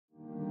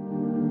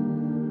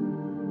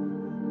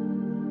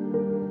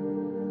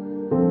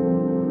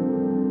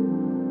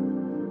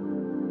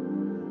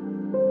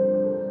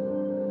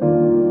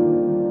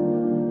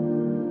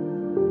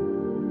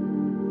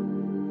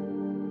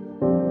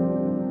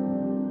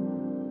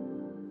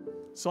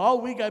So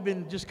all week I've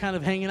been just kind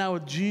of hanging out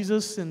with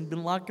Jesus and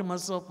been locking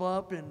myself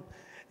up.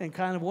 And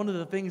kind of one of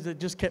the things that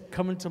just kept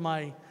coming to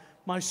my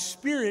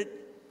spirit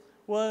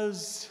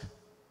was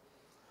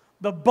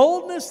the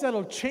boldness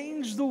that'll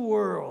change the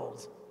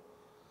world.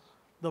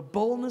 The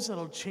boldness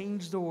that'll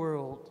change the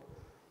world.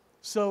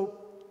 So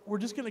we're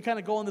just going to kind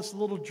of go on this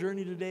little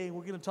journey today. And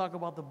we're going to talk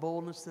about the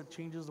boldness that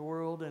changes the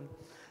world. And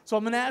so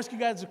I'm going to ask you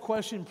guys a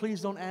question.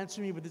 Please don't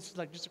answer me, but this is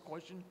like just a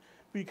question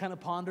for you to kind of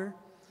ponder.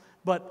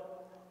 But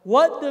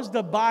what does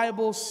the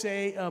Bible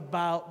say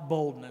about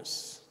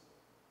boldness?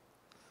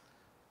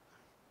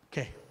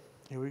 Okay,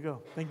 here we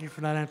go. Thank you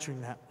for not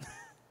answering that.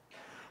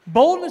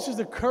 Boldness is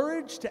the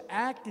courage to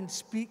act and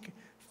speak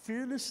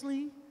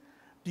fearlessly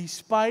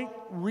despite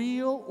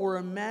real or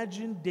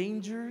imagined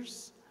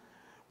dangers.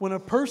 When a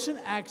person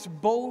acts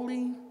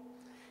boldly,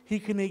 he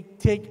can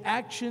take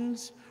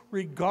actions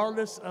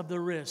regardless of the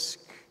risk.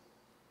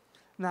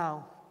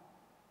 Now,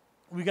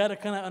 we got to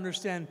kind of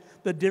understand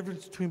the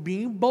difference between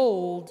being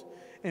bold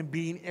and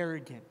being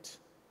arrogant.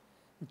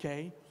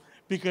 Okay?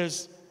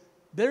 Because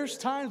there's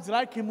times that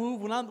I can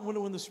move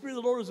when the Spirit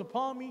of the Lord is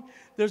upon me,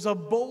 there's a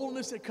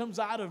boldness that comes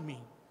out of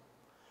me.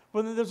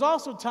 But then there's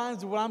also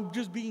times when I'm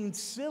just being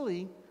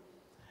silly,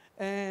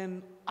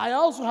 and I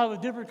also have a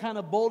different kind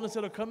of boldness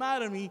that'll come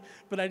out of me,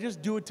 but I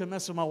just do it to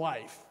mess with my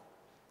wife.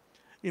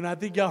 You know, I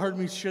think y'all heard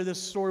me share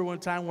this story one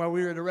time where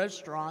we were at a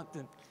restaurant,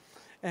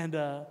 and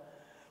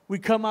we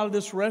come out of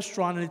this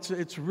restaurant, and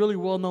it's a really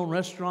well-known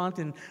restaurant,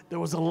 and there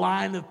was a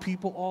line of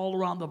people all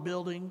around the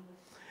building,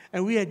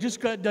 and we had just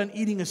got done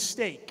eating a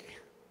steak.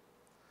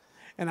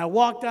 And I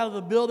walked out of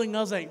the building, and I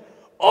was like,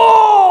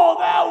 "Oh,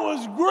 that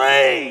was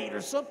great,"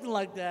 or something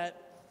like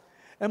that.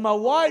 And my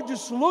wife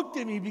just looked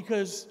at me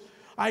because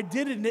I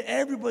did it, and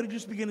everybody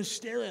just began to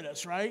stare at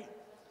us, right?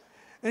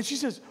 And she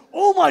says,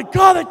 "Oh my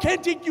God, I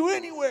can't take you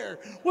anywhere.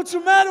 What's the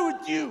matter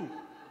with you?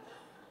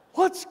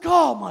 What's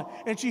God?"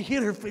 And she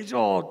hit her face.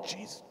 "Oh,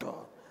 Jesus,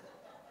 God."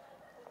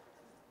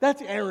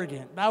 That's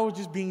arrogant. That was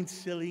just being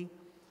silly.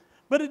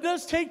 But it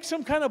does take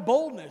some kind of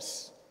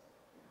boldness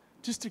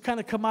just to kind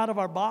of come out of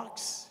our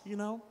box, you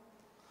know,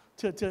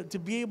 to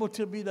be able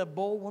to be that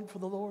bold one for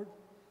the Lord.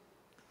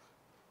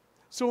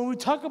 So when we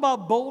talk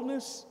about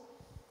boldness,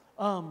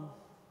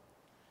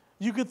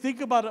 you could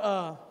think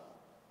about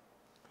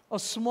a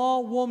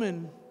small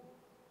woman,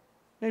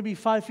 maybe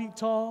 5 feet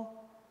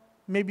tall,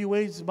 maybe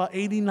weighs about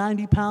 80,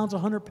 90 pounds,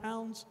 100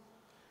 pounds.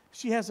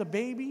 She has a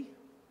baby.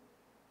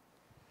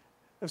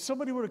 If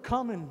somebody were to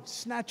come and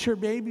snatch her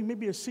baby,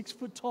 maybe a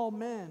 6-foot-tall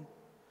man,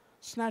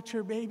 snatch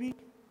her baby,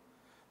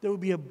 there would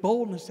be a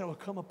boldness that would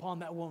come upon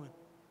that woman.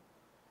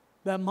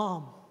 That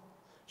mom,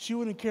 she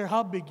wouldn't care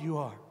how big you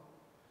are.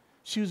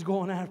 She was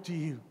going after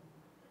you.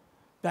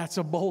 That's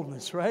a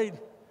boldness, right?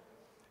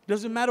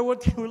 Doesn't matter what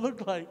they would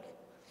look like.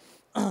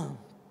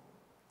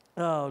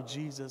 Oh,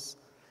 Jesus.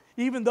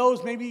 Even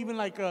those, maybe even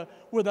like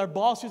with our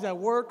bosses at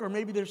work, or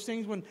maybe there's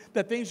things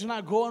that things are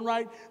not going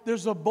right.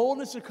 There's a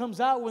boldness that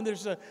comes out when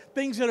there's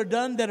things that are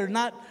done that are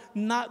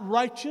not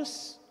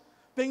righteous.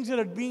 Things that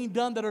are being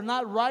done that are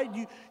not right.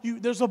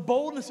 There's a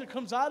boldness that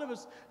comes out of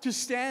us to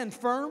stand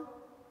firm.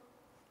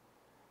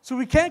 So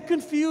we can't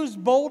confuse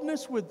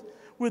boldness with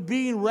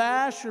being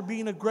rash or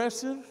being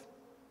aggressive.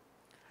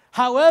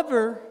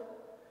 However,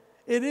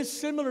 it is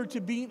similar to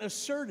being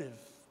assertive.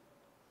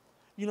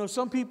 You know,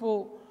 some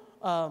people,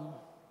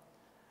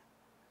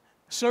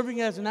 serving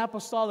as an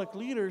apostolic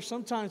leader,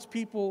 sometimes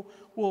people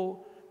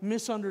will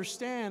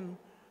misunderstand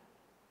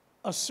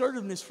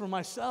assertiveness for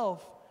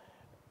myself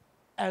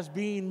as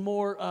being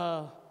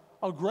more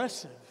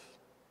aggressive.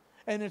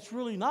 And it's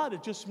really not.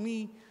 It's just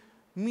me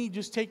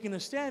just taking a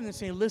stand and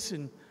saying,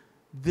 "Listen,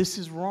 this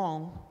is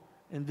wrong,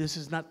 and this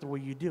is not the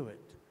way you do it."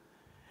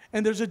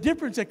 And there's a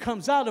difference that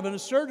comes out of an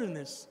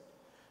assertiveness.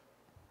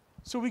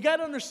 So we got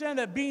to understand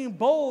that being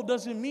bold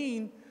doesn't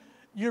mean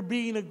you're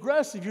being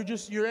aggressive.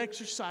 You're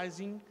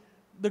exercising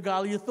the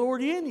godly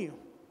authority in you.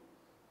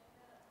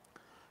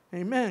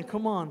 Amen.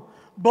 Come on.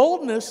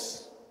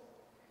 Boldness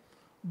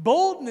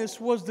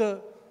was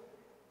the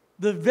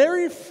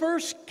very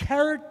first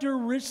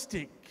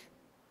characteristic.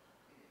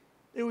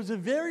 It was the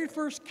very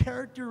first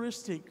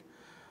characteristic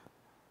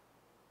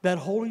that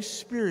Holy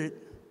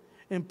Spirit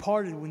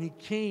imparted when He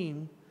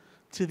came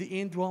to the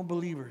indwelling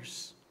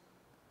believers.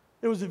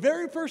 It was the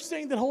very first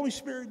thing that Holy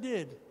Spirit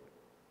did.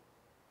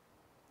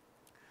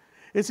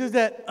 It says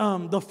that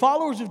the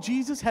followers of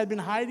Jesus had been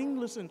hiding.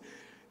 Listen,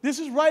 this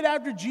is right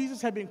after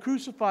Jesus had been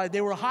crucified.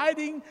 They were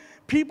hiding.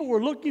 People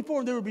were looking for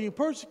them. They were being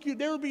persecuted.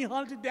 They were being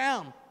hunted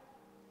down.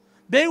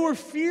 They were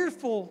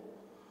fearful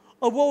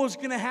of what was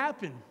going to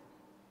happen.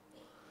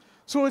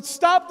 So it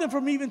stopped them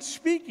from even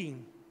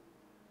speaking.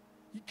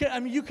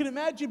 You can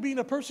imagine being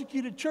a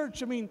persecuted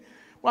church.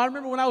 I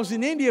remember when I was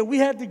in India, we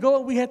had to go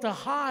and we had to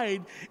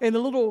hide in a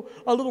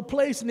little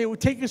place, and they would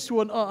take us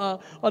to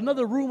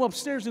another room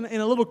upstairs in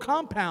a little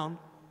compound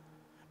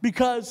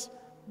because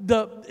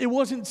it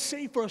wasn't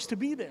safe for us to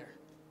be there.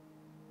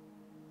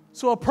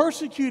 So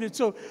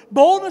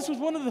boldness was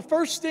one of the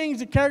first things,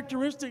 the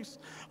characteristics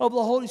of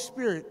the Holy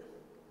Spirit.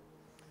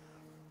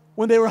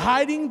 When they were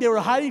hiding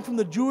from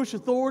the Jewish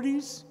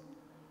authorities.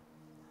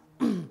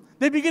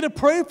 They began to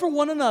pray for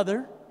one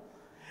another.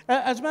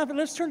 As a matter of fact,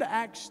 let's turn to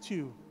Acts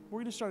 2. We're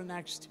going to start in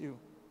Acts 2.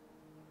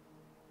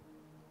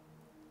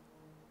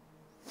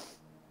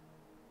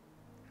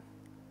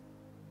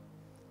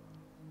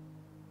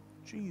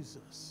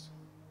 Jesus.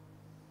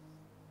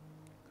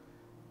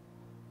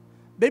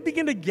 They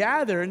begin to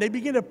gather and they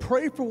begin to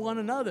pray for one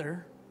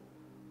another.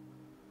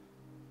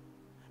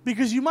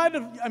 Because you might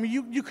have,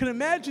 you can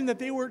imagine that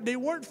they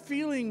weren't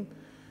feeling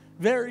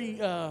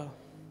very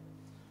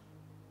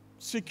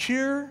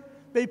secure.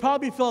 They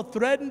probably felt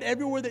threatened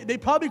everywhere. They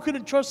probably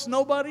couldn't trust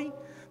nobody.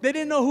 They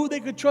didn't know who they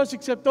could trust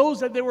except those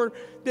that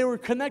they were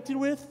connected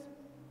with.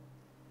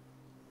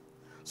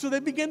 So they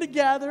began to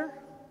gather.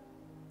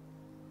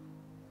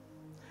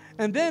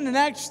 And then in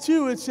Acts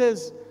 2 it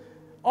says,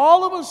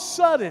 all of a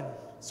sudden,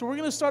 so we're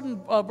going to start in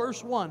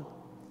verse 1.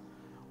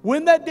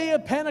 When that day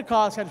of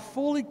Pentecost had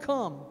fully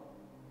come,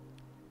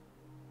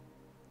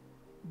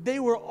 they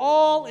were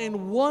all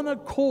in one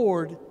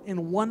accord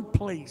in one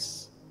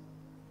place.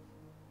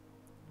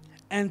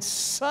 And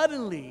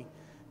suddenly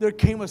there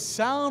came a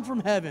sound from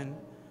heaven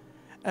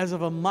as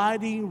of a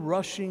mighty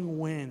rushing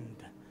wind.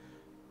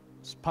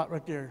 Spot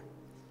right there.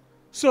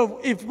 So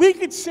if we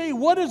could say,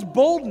 what is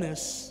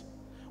boldness?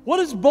 What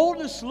does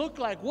boldness look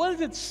like? What does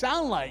it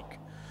sound like?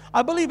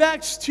 I believe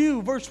Acts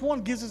 2 verse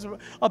 1 gives us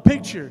a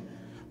picture.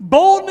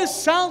 Boldness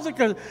sounds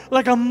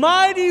like a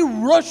mighty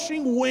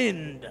rushing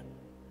wind.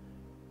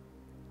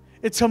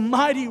 It's a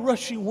mighty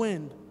rushing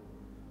wind.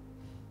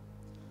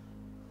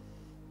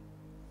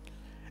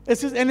 It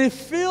says, and it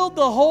filled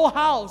the whole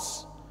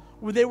house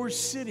where they were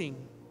sitting.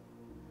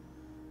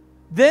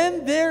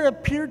 Then there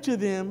appeared to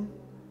them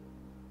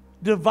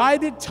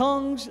divided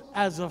tongues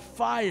as of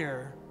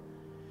fire,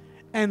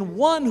 and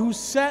one who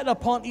sat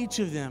upon each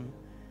of them.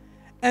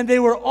 And they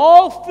were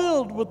all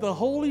filled with the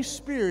Holy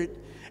Spirit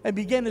and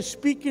began to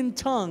speak in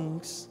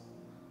tongues,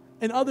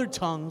 in other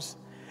tongues,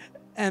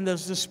 and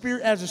as the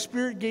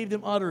Spirit gave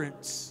them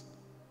utterance.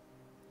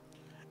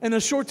 And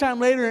a short time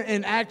later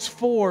in Acts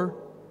 4,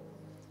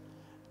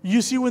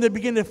 you see when they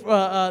begin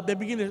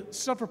to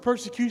suffer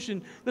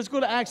persecution. Let's go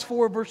to Acts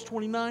 4, verse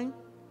 29.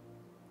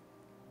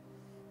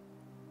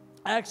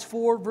 Acts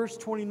 4, verse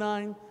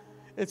 29.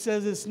 It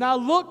says this, now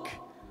Lord,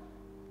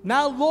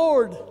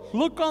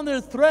 look on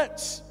their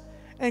threats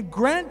and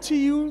grant to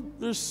you,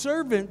 their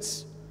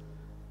servants,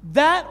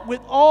 that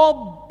with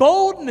all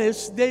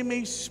boldness they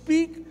may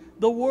speak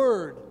the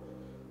word.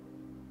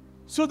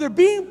 So they're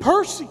being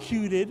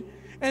persecuted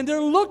and they're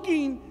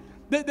looking,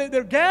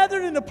 they're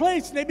gathered in a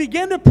place and they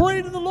begin to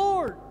pray to the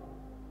Lord.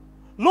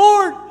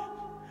 Lord,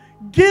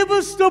 give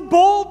us the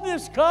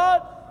boldness,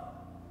 God.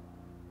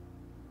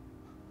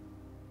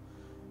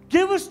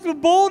 Give us the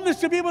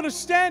boldness to be able to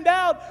stand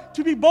out,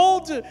 to be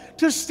bold,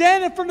 to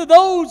stand in front of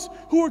those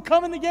who are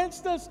coming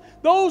against us,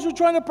 those who are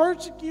trying to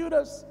persecute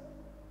us.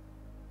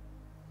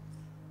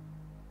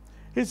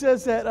 It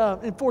says that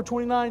in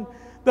 4:29,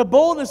 the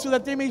boldness so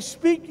that they may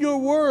speak your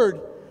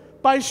word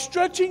by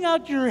stretching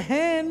out your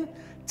hand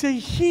to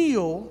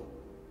heal,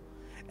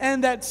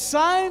 and that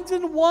signs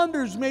and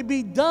wonders may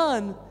be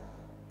done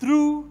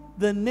through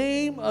the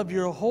name of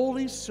your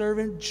holy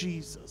servant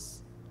Jesus.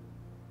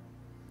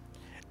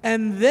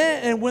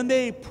 And when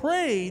they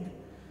prayed,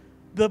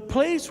 the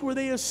place where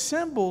they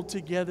assembled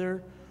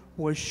together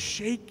was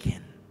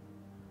shaken.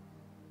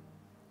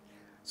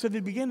 So they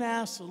began to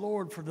ask the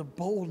Lord for the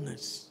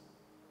boldness.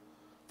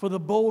 For the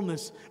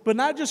boldness. But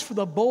not just for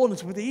the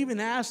boldness, but they even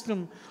asked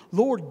him,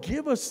 Lord,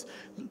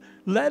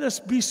 let us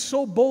be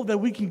so bold that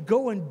we can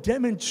go and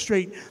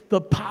demonstrate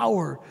the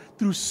power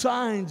through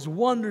signs,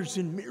 wonders,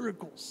 and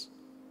miracles.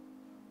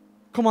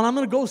 Come on, I'm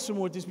going to go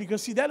somewhere with this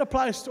because, see, that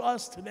applies to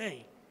us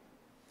today.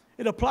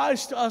 It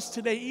applies to us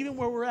today, even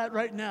where we're at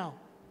right now.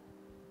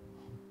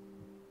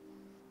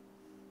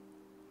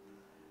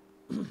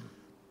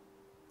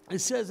 It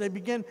says they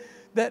began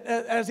that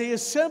as they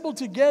assembled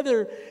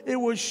together, it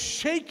was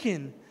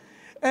shaken.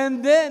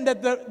 And then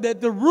that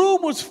the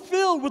room was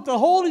filled with the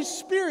Holy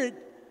Spirit.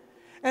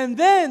 And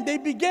then they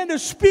began to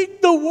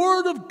speak the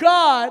word of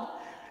God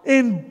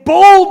in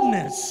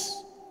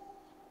boldness.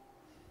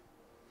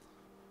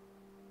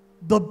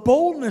 The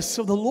boldness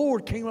of the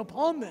Lord came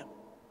upon them.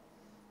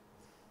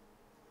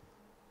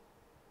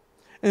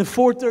 In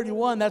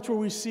 4:31, that's where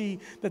we see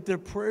that their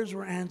prayers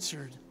were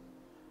answered.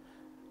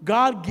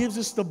 God gives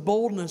us the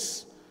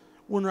boldness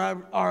when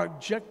our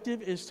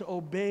objective is to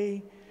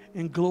obey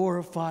and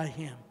glorify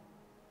Him.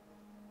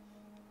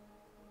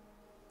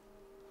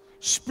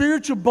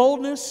 Spiritual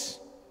boldness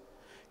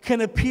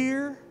can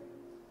appear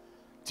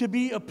to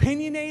be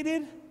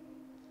opinionated,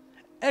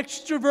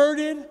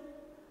 extroverted,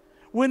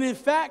 when in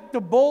fact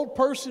the bold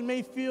person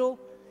may feel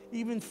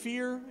even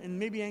fear and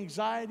maybe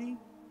anxiety.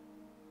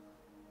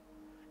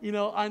 You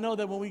know, I know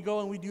that when we go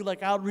and we do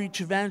like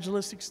outreach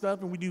evangelistic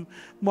stuff and we do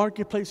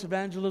marketplace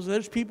evangelism,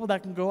 there's people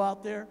that can go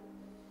out there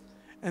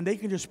and they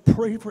can just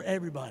pray for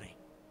everybody.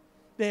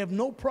 They have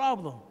no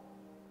problem.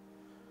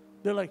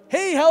 They're like,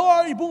 hey, how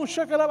are you? Boom,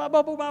 shaka,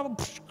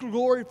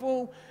 glory,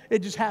 boom.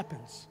 It just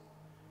happens.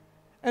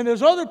 And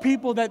there's other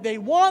people that they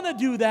want to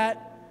do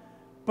that,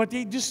 but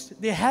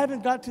they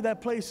haven't got to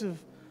that place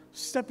of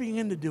stepping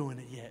into doing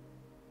it yet.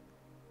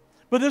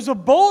 But there's a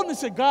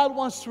boldness that God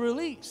wants to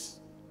release.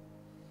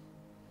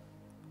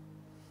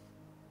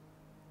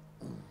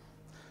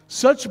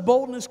 Such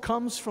boldness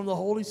comes from the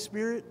Holy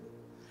Spirit,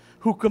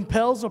 who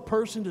compels a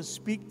person to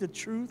speak the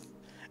truth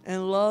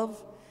and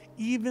love,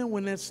 even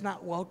when it's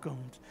not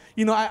welcomed.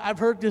 You know, I've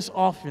heard this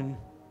often,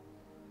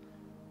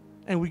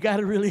 and we got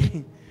to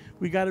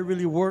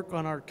really work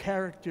on our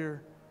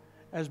character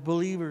as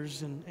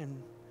believers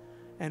and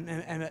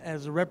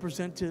as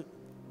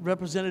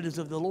representatives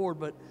of the Lord.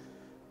 But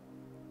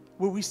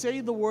when we say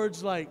the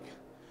words like,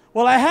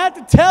 "Well, I had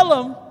to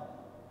tell him,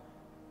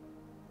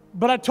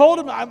 but I told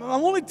him, I'm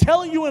only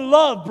telling you in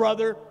love,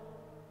 brother."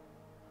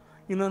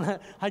 You know,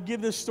 I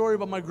give this story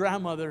about my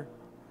grandmother.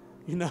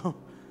 You know,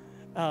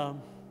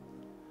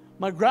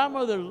 my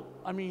grandmother,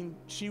 I mean,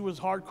 she was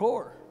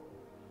hardcore.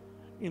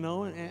 You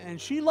know, and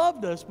she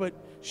loved us, but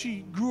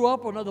she grew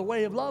up another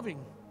way of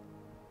loving.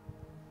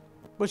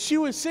 But she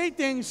would say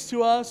things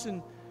to us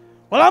and,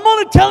 "Well, I'm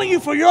only telling you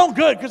for your own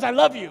good because I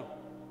love you."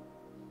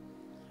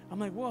 I'm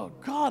like, well,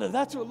 God, if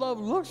that's what love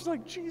looks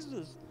like,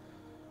 Jesus.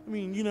 I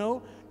mean, you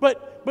know,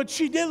 but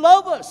she did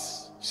love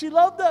us. She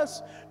loved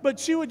us. But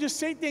she would just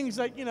say things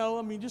like, you know,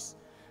 I mean, just,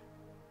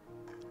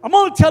 "I'm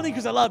only telling you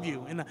because I love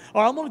you."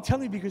 Or "I'm only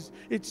telling you because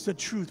it's the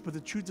truth, but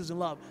the truth isn't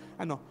love."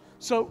 I know.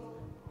 So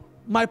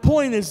my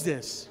point is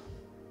this.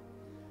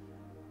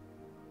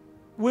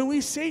 When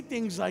we say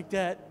things like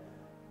that,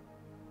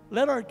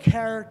 let our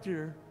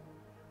character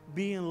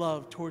be in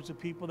love towards the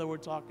people that we're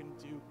talking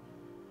to.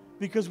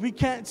 Because we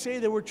can't say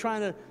that we're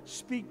trying to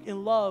speak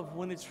in love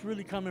when it's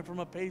really coming from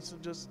a place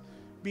of just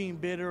being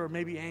bitter or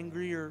maybe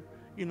angry or,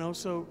 you know.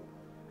 So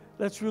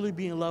let's really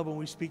be in love when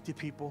we speak to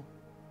people.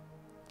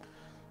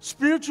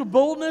 Spiritual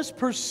boldness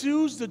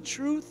pursues the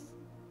truth.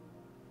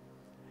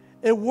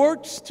 It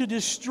works to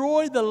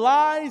destroy the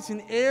lies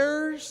and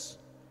errors.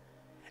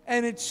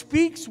 And it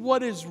speaks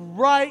what is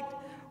right,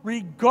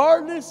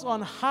 regardless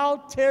on how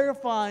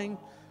terrifying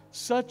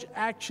such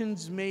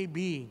actions may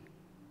be.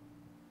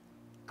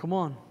 Come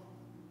on.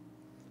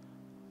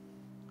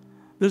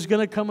 There's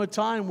going to come a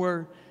time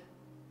where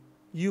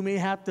you may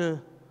have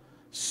to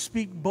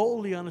speak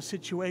boldly on a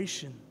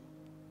situation.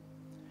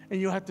 And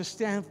you'll have to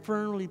stand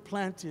firmly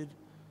planted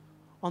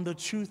on the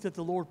truth that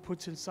the Lord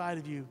puts inside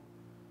of you.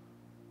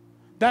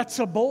 That's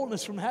a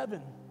boldness from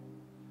heaven.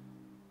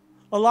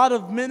 A lot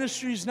of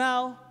ministries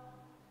now,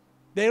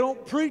 they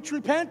don't preach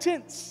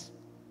repentance.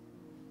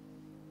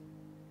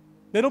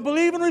 They don't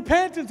believe in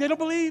repentance. They don't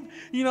believe,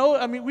 you know,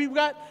 I mean, we've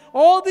got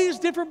all these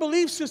different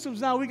belief systems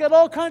now. We got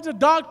all kinds of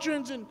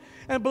doctrines and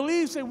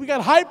beliefs. And we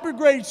got hyper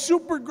grace,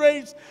 super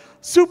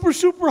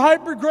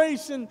hyper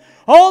grace, and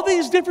all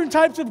these different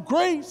types of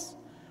grace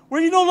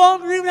where you no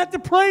longer even have to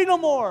pray no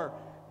more.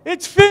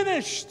 It's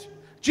finished.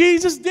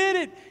 Jesus did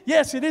it.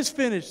 Yes, it is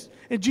finished.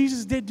 And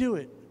Jesus did do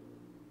it.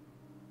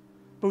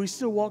 But we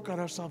still walk out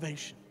our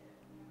salvation.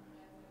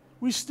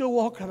 We still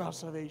walk out our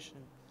salvation.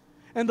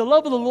 And the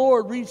love of the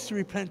Lord leads to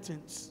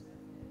repentance.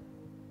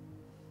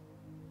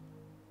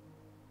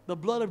 The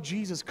blood of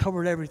Jesus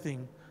covered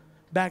everything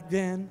back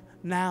then,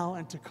 now,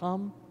 and to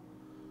come.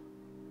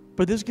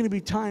 But there's going to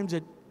be times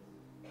that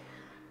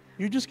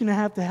you're just going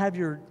to have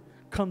your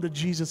come to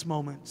Jesus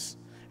moments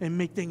and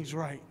make things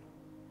right.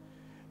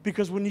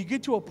 Because when you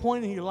get to a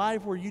point in your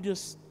life where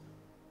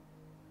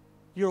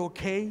you're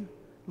okay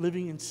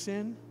living in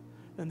sin,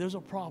 then there's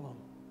a problem.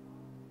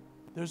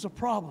 There's a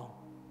problem.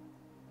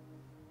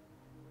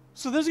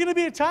 So there's going to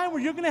be a time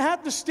where you're going to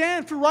have to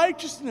stand for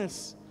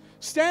righteousness.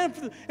 Stand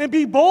for and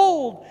be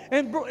bold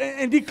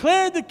and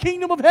declare the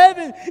kingdom of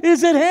heaven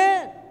is at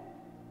hand.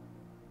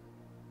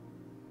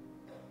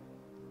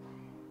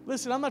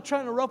 Listen, I'm not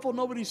trying to ruffle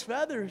nobody's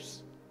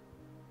feathers.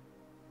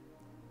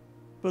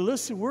 But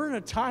listen, we're in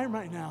a time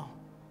right now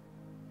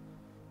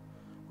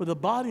where the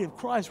body of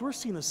Christ, we're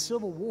seeing a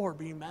civil war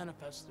being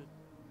manifested.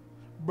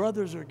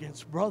 Brothers are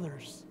against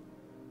brothers.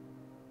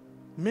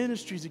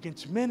 Ministries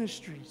against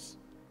ministries.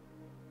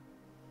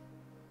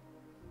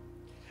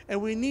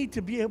 And we need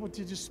to be able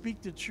to just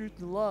speak the truth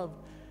in love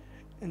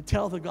and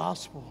tell the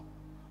gospel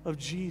of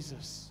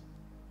Jesus.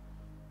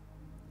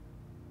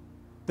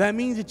 That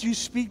means that you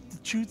speak the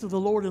truth of the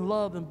Lord in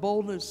love and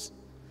boldness,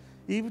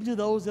 even to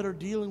those that are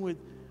dealing with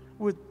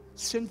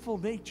sinful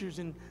natures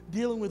and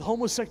dealing with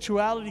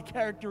homosexuality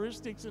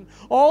characteristics and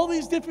all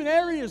these different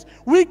areas.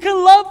 We can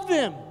love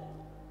them.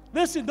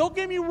 Listen, don't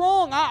get me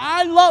wrong.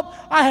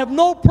 I have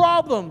no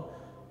problem.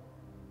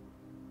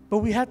 But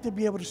we have to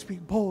be able to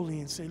speak boldly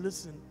and say,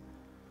 listen,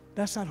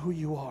 that's not who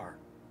you are.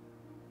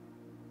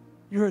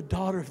 You're a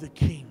daughter of the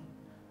King.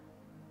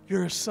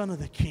 You're a son of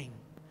the King.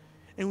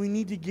 And we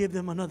need to give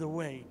them another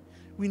way.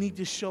 We need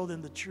to show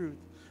them the truth.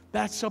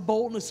 That's the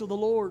boldness of the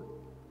Lord.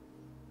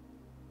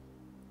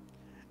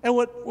 And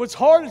what's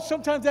hard is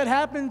sometimes that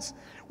happens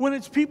when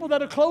it's people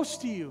that are close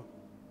to you.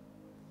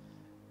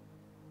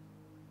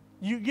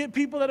 You get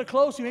people that are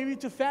close to you. Maybe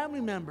it's a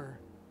family member.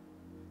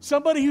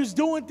 Somebody who's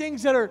doing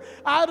things that are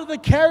out of the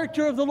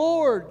character of the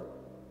Lord.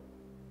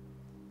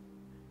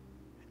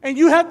 And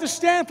you have to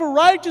stand for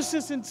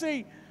righteousness and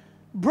say,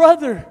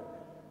 brother,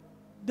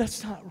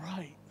 that's not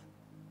right.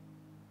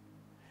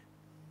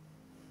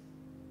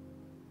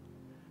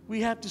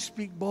 We have to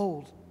speak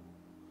bold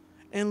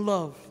and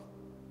love.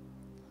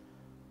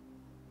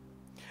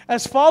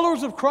 As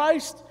followers of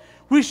Christ,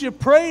 we should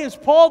pray as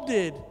Paul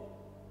did,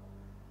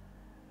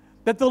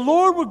 that the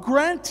Lord would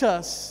grant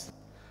us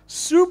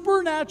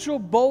supernatural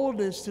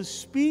boldness to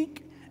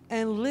speak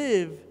and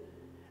live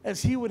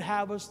as He would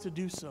have us to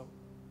do so.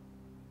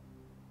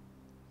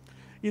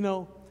 You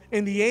know,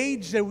 in the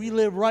age that we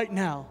live right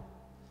now,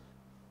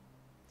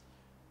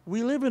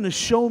 we live in a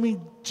show-me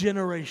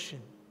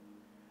generation.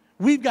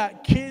 We've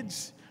got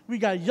kids, we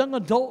got young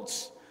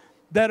adults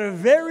that are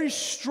very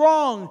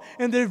strong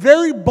and they're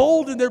very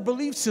bold in their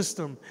belief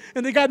system.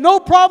 And they got no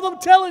problem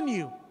telling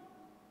you.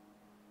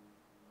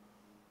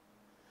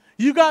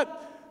 You got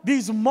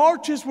these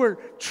marches where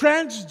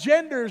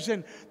transgenders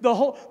and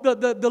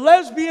the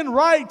lesbian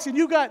rights, and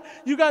you got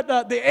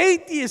the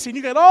atheists, and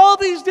you got all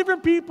these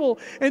different people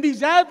and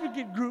these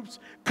advocate groups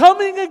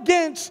coming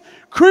against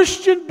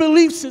Christian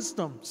belief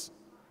systems,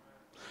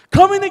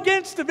 coming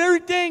against the very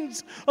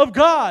things of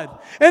God,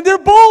 and they're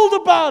bold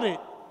about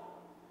it.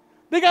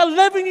 They got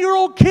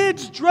 11-year-old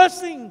kids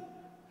dressing,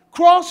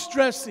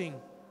 cross-dressing.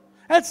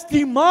 That's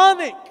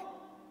demonic.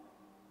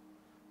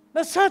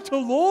 That's not the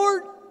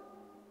Lord.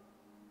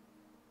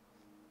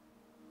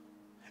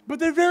 But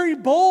they're very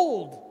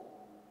bold.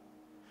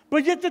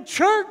 But yet the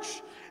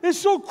church is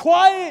so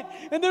quiet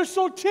and they're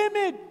so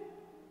timid.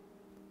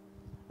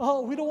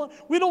 Oh, we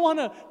don't want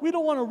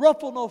to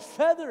ruffle no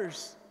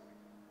feathers.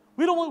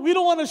 We don't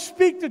want to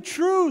speak the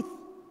truth.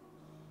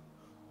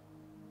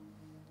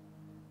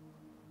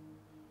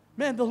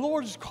 Man, the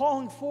Lord is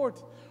calling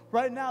forth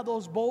right now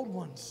those bold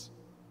ones.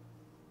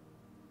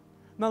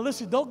 Now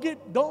listen, don't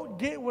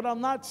get what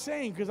I'm not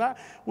saying, because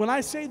when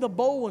I say the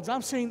bold ones,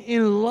 I'm saying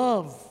in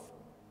love.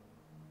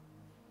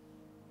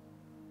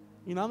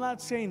 You know, I'm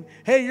not saying,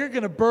 hey, you're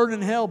going to burn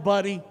in hell,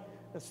 buddy.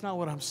 That's not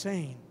what I'm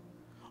saying.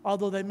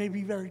 Although that may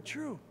be very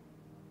true.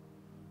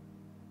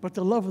 But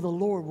the love of the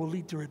Lord will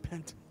lead to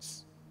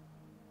repentance.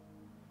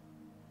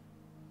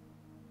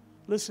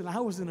 Listen,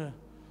 I was in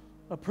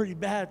a pretty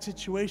bad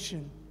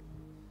situation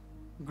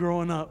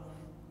growing up.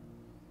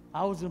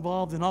 I was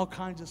involved in all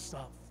kinds of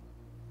stuff.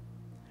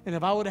 And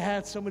if I would have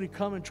had somebody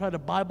come and try to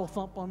Bible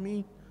thump on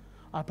me,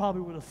 I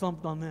probably would have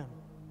thumped on them.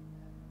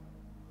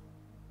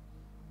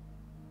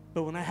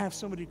 But when I have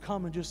somebody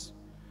come and just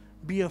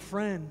be a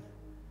friend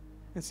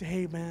and say,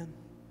 hey, man,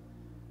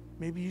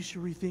 maybe you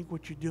should rethink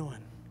what you're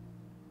doing,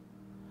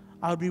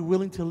 I would be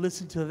willing to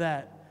listen to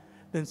that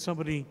than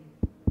somebody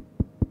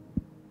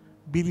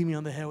beating me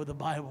on the head with the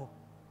Bible.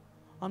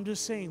 I'm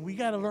just saying, we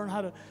have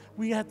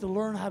to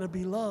learn how to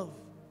be love.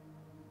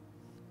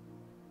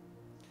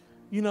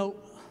 You know,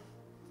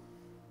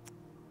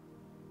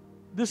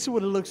 this is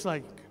what it looks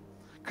like.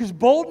 Because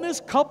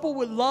boldness coupled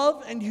with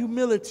love and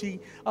humility,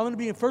 I'm going to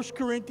be in 1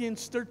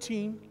 Corinthians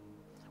 13.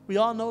 We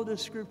all know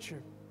this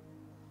scripture.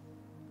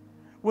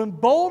 When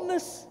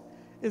boldness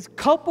is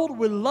coupled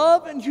with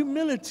love and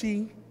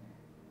humility,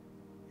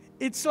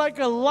 it's like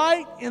a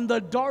light in the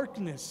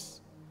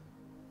darkness.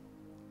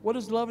 What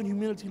does love and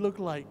humility look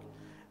like?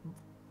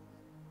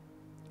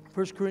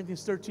 1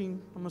 Corinthians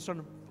 13, I'm going to start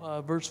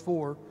at verse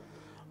 4.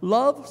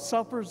 Love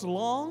suffers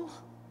long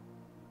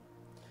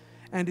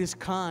and is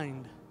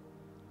kind.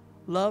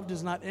 Love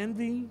does not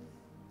envy.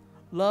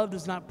 Love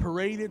does not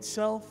parade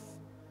itself.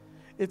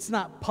 It's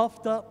not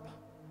puffed up.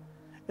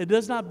 It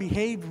does not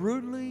behave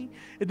rudely.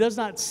 It does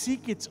not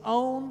seek its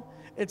own.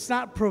 It's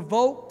not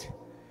provoked.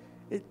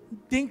 It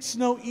thinks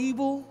no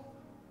evil.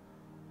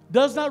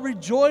 Does not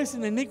rejoice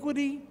in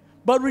iniquity,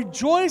 but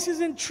rejoices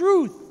in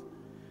truth,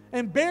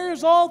 and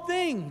bears all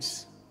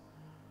things,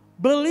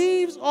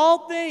 believes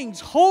all things,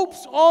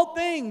 hopes all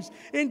things,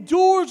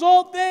 endures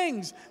all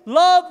things.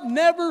 Love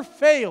never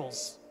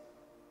fails.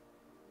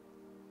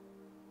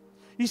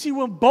 You see,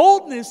 when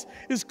boldness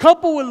is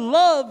coupled with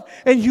love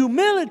and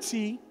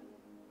humility,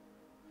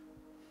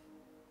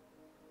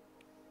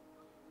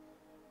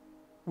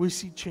 we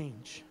see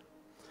change.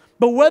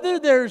 But whether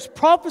there's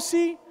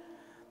prophecy,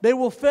 they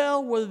will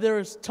fail. Whether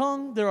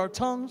there are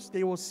tongues,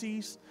 they will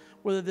cease.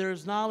 Whether there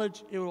is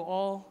knowledge, it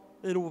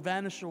will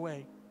vanish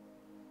away.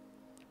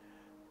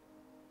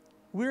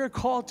 We are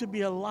called to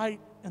be a light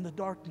in the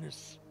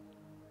darkness.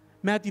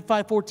 Matthew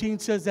 5:14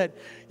 says that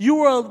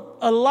you are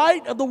a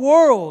light of the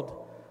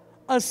world,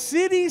 a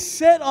city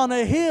set on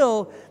a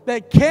hill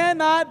that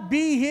cannot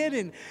be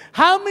hidden.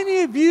 How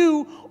many of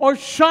you are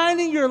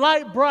shining your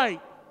light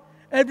bright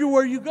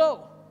everywhere you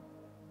go?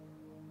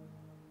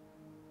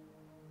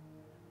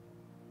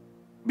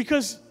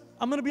 Because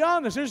I'm going to be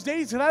honest, there's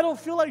days that I don't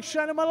feel like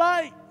shining my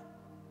light.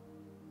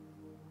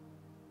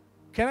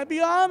 Can I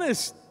be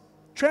honest?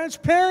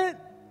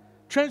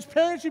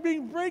 Transparency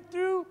being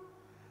breakthrough.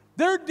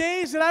 There are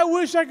days that I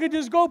wish I could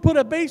just go put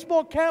a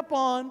baseball cap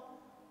on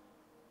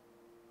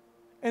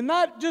and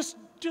not just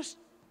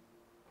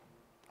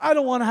I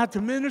don't want to have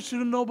to minister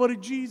to nobody,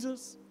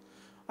 Jesus.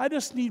 I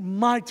just need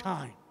my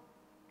time.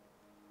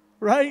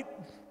 Right?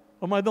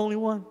 Am I the only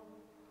one?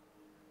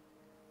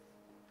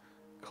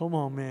 Come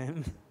on,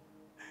 man.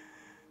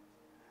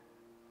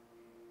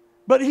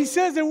 But he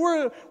says that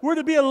we're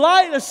to be a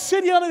light, a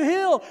city on a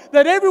hill,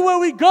 that everywhere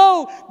we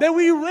go, that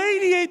we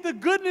radiate the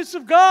goodness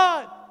of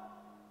God.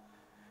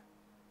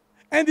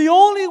 And the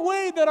only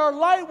way that our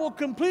light will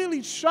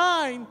completely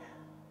shine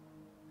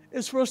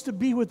is for us to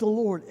be with the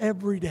Lord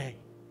every day.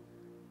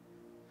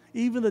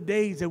 Even the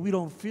days that we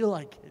don't feel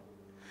like it.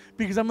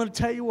 Because I'm going to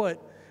tell you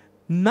what,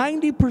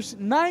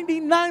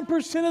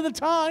 99% of the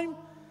time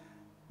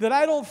that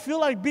I don't feel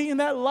like being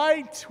that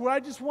light, where I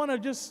just want to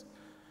just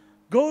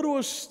go to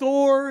a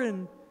store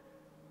and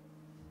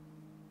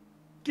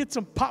get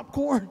some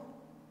popcorn,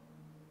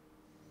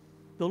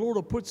 the Lord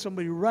will put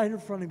somebody right in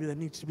front of me that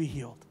needs to be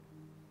healed.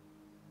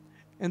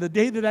 And the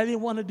day that I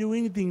didn't want to do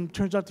anything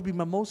turns out to be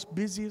my most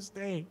busiest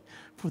day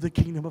for the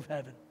kingdom of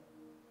heaven.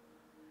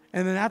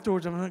 And then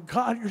afterwards, I'm like,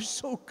 God, you're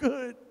so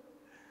good.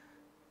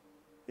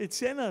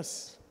 It's in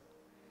us.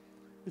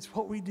 It's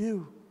what we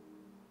do.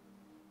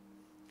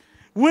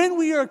 When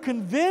we are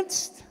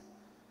convinced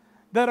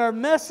that our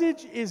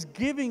message is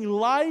giving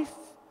life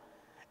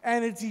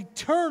and it's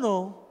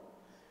eternal,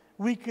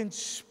 we can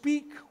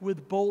speak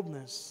with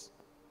boldness,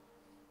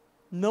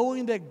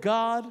 knowing that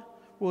God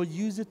will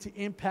use it to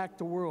impact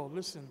the world.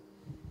 Listen,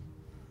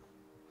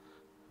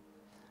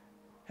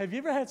 have you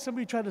ever had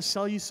somebody try to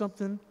sell you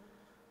something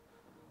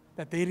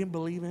that they didn't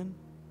believe in?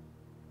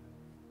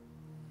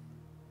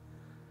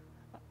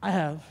 I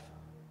have.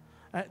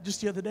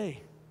 Just the other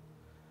day,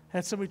 I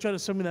had somebody try to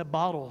sell me that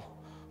bottle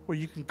where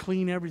you can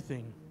clean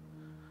everything.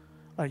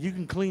 You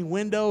can clean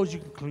windows, you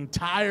can clean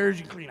tires,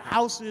 you can clean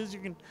houses,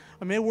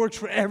 it works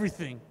for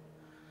everything.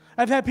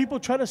 I've had people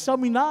try to sell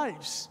me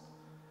knives,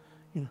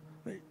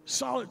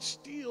 solid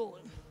steel.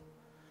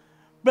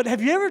 But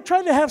have you ever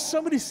tried to have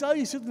somebody sell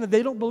you something that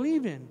they don't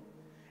believe in?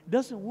 It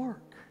doesn't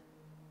work.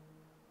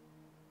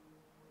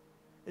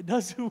 It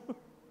doesn't work.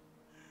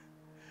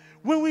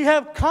 When we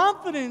have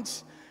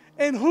confidence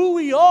in who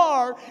we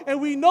are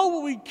and we know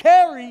what we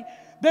carry,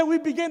 then we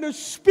begin to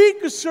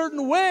speak a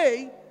certain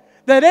way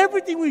that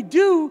everything we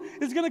do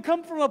is going to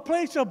come from a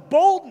place of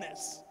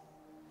boldness.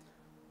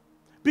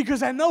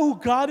 Because I know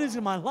who God is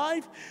in my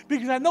life,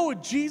 because I know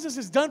what Jesus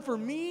has done for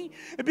me,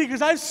 and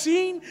because I've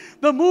seen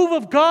the move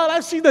of God,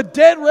 I've seen the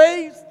dead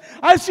raised,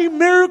 I've seen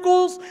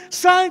miracles,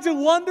 signs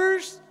and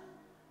wonders.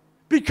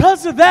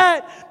 Because of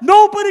that,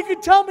 nobody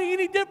can tell me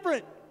any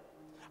different.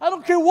 I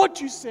don't care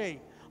what you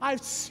say.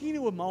 I've seen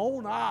it with my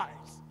own eyes.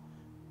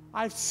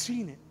 I've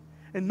seen it,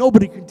 and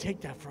nobody can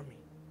take that from me.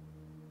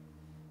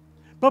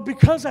 But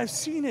because I've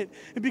seen it,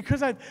 and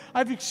because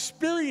I've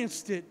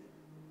experienced it,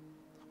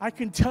 I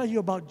can tell you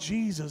about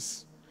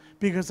Jesus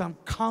because I'm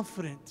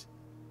confident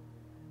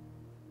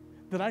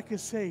that I can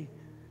say,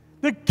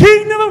 the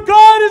kingdom of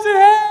God is at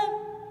hand.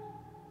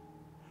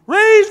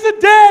 Raise the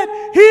dead,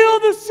 heal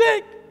the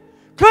sick,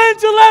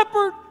 cleanse the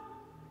leper,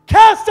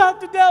 cast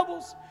out the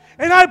devils.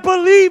 And I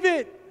believe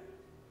it.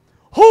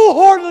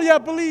 Wholeheartedly I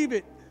believe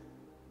it.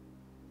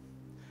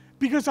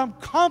 Because I'm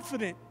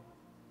confident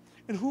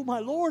in who my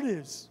Lord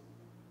is.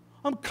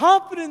 I'm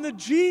confident in the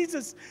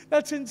Jesus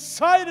that's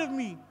inside of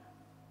me.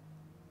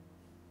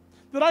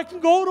 That I can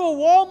go to a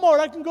Walmart,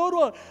 I can go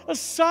to a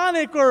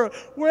Sonic or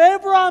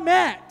wherever I'm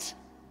at.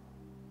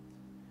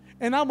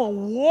 And I'm a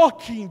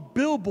walking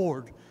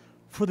billboard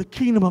for the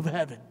kingdom of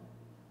heaven.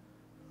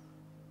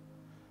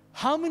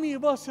 How many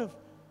of us have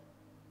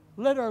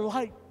let our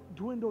light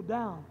dwindle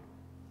down?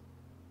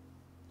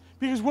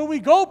 Because when we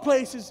go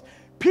places,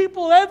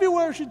 people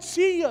everywhere should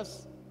see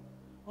us.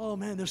 Oh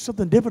man, there's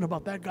something different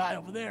about that guy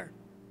over there.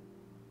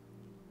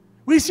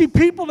 We see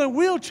people in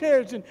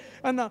wheelchairs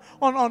and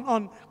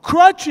on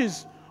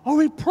crutches. Are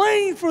we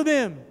praying for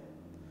them?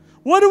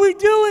 What are we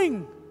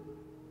doing?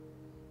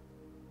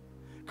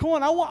 Come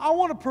on, I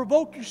want to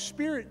provoke your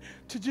spirit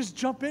to just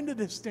jump into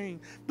this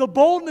thing. The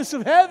boldness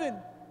of heaven.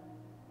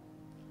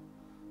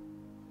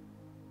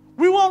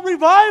 We want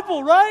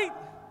revival, right?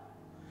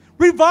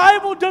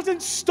 Revival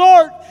doesn't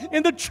start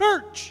in the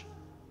church.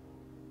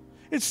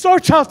 It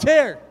starts out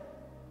there.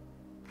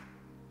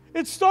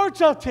 It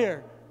starts out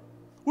there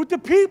with the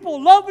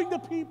people, loving the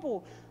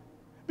people.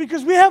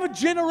 Because we have a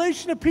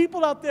generation of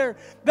people out there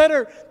that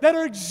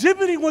are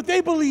exhibiting what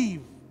they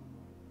believe.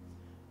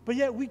 But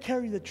yet we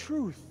carry the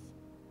truth.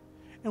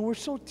 And we're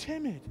so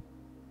timid.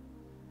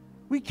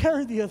 We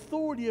carry the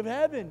authority of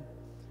heaven.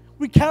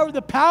 We carry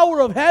the power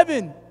of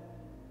heaven.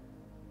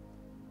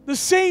 The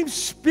same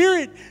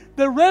Spirit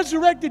that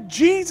resurrected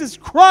Jesus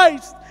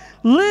Christ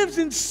lives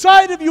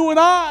inside of you and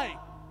I.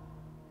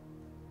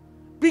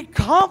 Be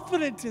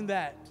confident in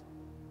that.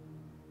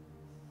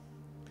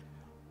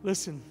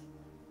 Listen,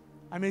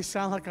 I may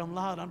sound like I'm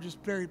loud. I'm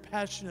just very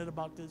passionate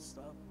about this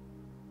stuff.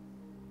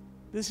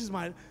 This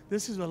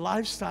is a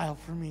lifestyle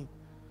for me.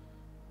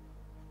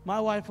 My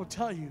wife will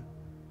tell you,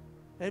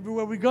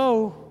 everywhere we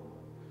go,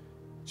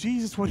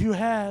 Jesus, what do you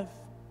have?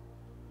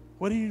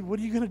 What are you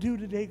going to do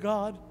today,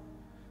 God?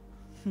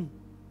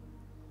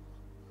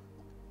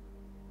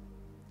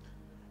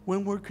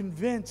 When we're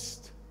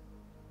convinced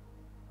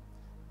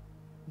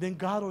then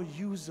God will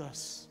use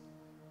us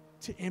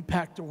to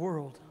impact the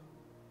world.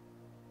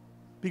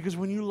 Because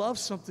when you love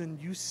something,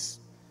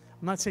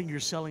 I'm not saying you're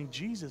selling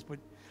Jesus, but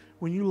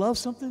when you love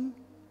something,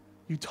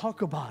 you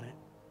talk about it.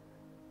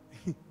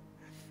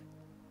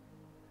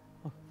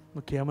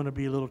 Okay, I'm going to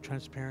be a little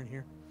transparent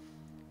here.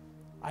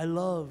 I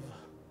love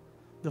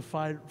the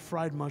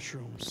fried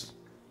mushrooms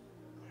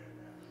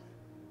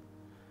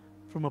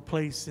from a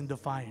place in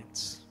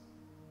Defiance.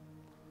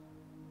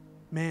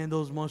 Man,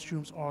 those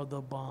mushrooms are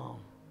the bomb.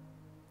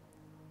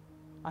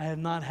 I have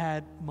not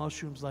had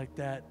mushrooms like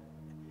that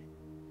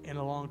in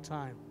a long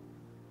time,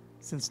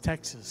 since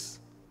Texas.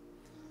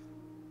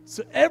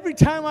 So every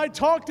time I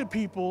talk to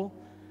people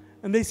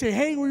and they say,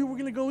 hey, we're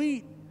going to go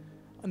eat,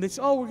 and they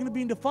say, oh, we're going to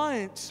be in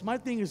Defiance, my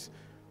thing is,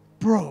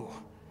 bro,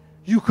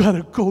 you got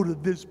to go to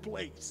this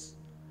place.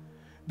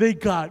 They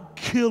got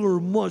killer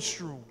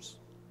mushrooms.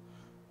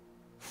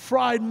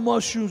 Fried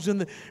mushrooms, and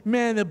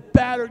the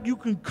batter, you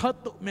can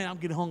cut man, I'm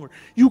getting hungry.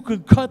 You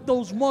can cut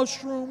those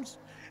mushrooms,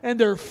 and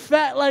they're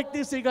fat like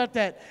this. They got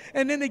that,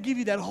 and then they give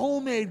you that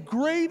homemade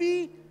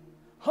gravy.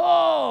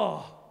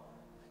 Oh,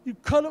 you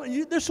cut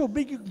them. They're so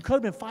big you can cut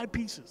them in 5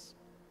 pieces.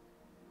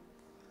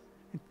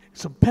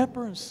 Some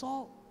pepper and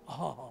salt.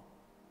 Oh,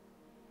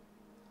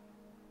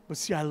 but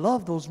see, I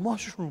love those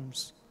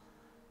mushrooms,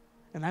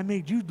 and I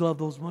made you love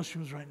those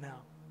mushrooms right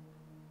now.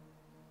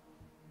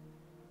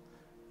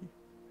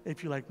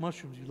 If you like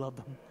mushrooms, you love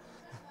them.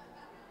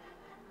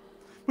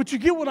 But you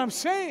get what I'm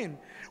saying.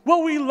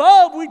 What we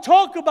love, we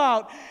talk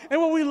about.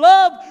 And what we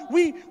love,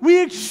 we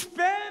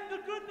expand the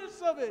goodness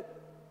of it.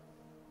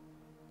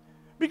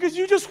 Because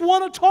you just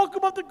want to talk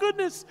about the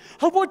goodness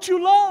of what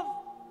you love.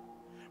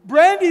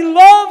 Brandy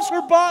loves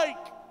her bike.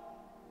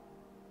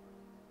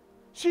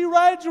 She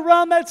rides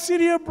around that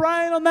city of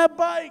Bryan on that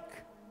bike.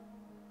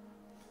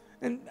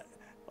 And,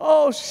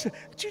 oh, she said,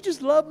 "Did you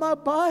just love my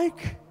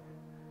bike?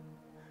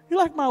 You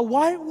like my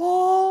white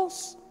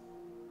walls?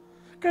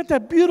 Got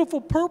that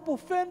beautiful purple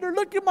fender.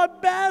 Look at my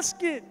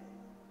basket."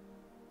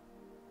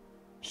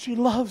 She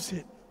loves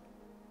it.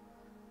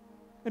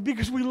 And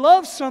because we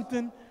love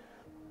something,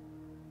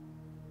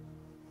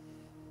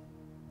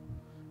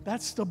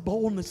 that's the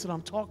boldness that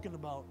I'm talking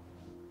about.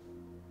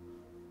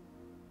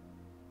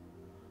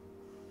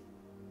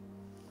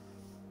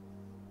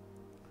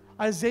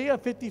 Isaiah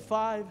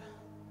 55:10.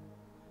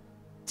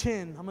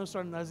 I'm going to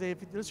start in Isaiah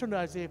 50. Let's turn to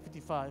Isaiah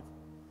 55.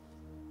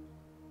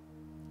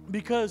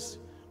 Because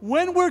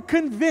when we're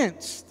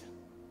convinced,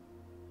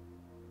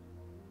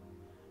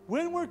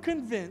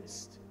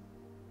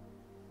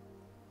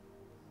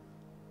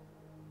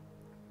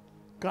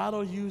 God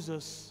will use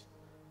us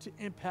to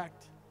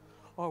impact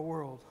our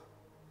world.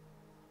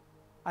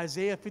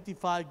 Isaiah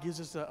 55 gives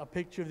us a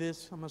picture of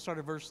this. I'm going to start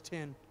at verse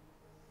 10.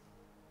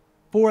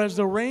 For as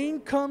the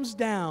rain comes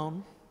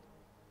down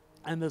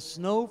and the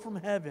snow from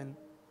heaven,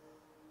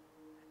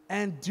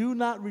 and do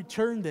not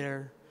return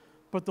there,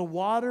 but the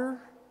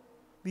water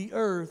the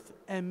earth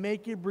and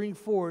make it bring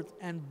forth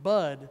and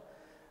bud,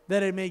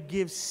 that it may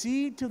give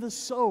seed to the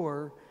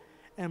sower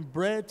and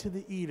bread to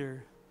the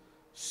eater,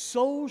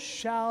 so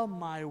shall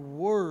my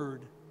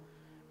word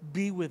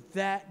be with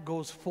that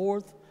goes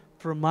forth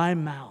from my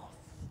mouth.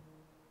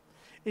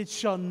 It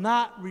shall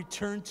not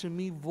return to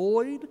me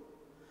void,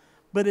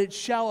 but it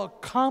shall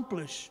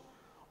accomplish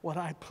what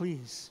I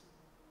please,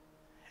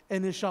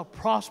 and it shall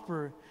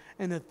prosper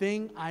in the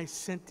thing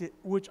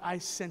which I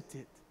sent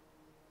it.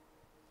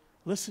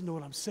 Listen to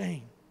what I'm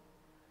saying.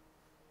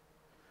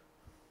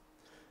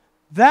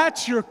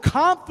 That's your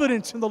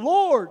confidence in the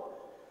Lord.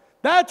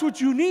 That's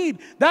what you need.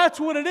 That's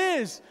what it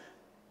is.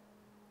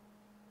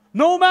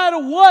 No matter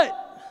what,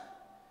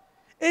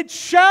 it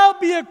shall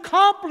be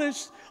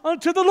accomplished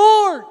unto the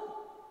Lord.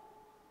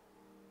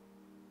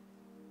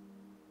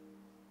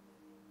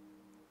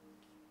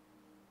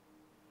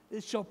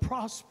 It shall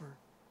prosper.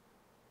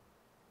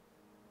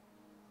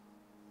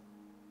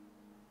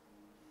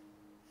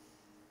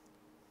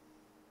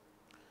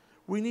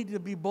 We need to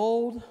be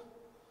bold,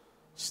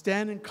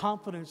 stand in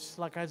confidence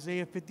like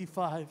Isaiah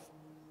 55.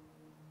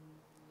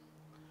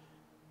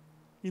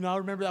 You know, I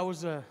remember I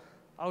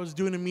was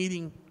doing a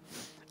meeting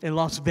in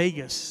Las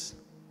Vegas.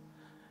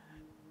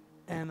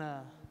 And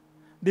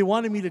they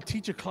wanted me to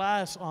teach a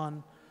class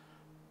on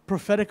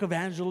prophetic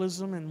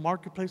evangelism and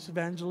marketplace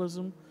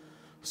evangelism.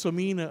 So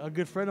me and a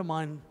good friend of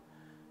mine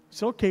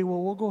said, okay,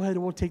 well, we'll go ahead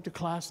and we'll take the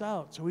class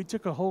out. So we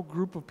took a whole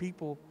group of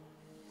people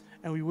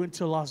and we went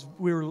to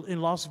we were in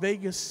Las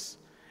Vegas,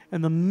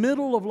 in the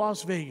middle of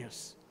Las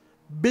Vegas,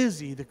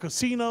 busy, the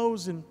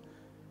casinos, and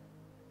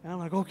I'm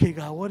like, okay,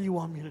 God, what do you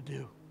want me to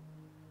do?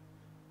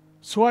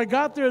 So I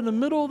got there in the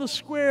middle of the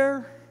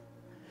square,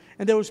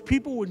 and there was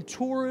people and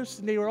tourists,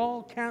 and they were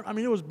all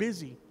it was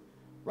busy,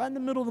 right in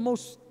the middle of the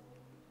most,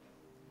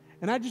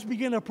 and I just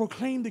began to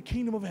proclaim the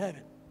kingdom of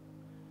heaven.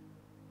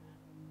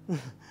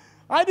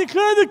 I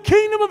declare the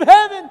kingdom of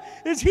heaven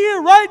is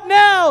here right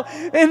now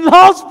in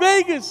Las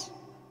Vegas.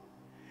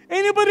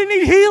 Anybody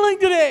need healing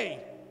today?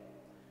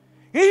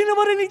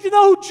 Anybody need to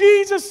know who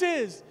Jesus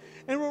is?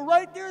 And we're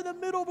right there in the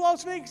middle of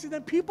Las Vegas, and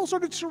then people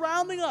started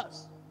surrounding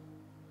us.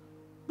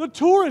 The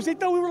tourists, they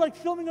thought we were like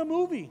filming a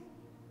movie.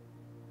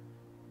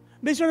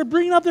 They started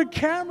bringing out their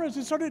cameras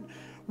and started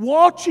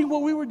watching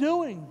what we were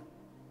doing.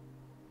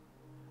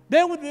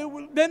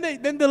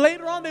 Then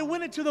later on, they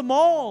went into the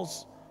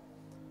malls,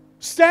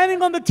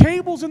 standing on the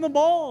tables in the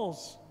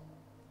malls.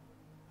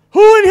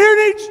 Who in here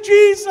needs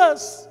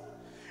Jesus?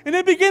 And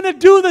they began to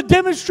do the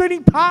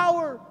demonstrating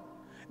power.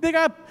 They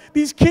got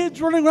these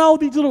kids running around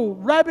with these little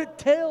rabbit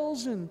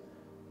tails and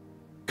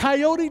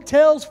coyote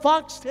tails,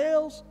 fox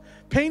tails,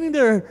 painting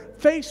their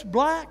face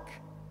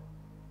black,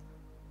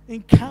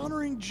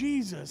 encountering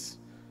Jesus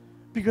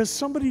because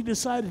somebody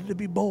decided to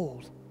be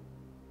bold.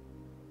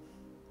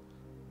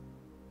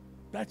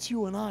 That's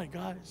you and I,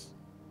 guys.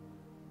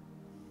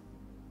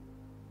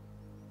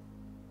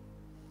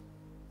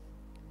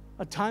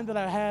 A time that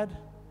I had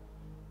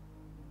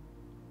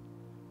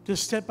to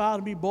step out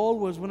and be bold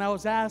was when I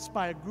was asked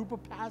by a group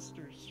of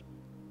pastors.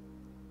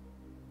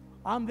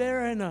 I'm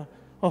there in a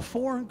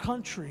foreign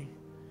country,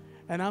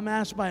 and I'm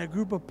asked by a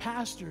group of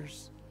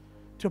pastors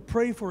to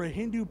pray for a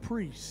Hindu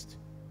priest,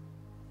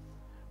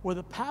 where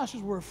the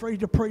pastors were afraid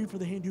to pray for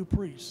the Hindu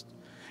priest.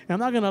 And I'm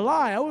not going to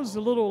lie, I was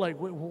a little like,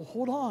 wait, well,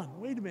 hold on,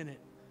 wait a minute.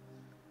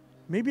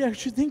 Maybe I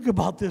should think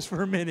about this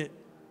for a minute.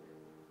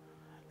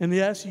 And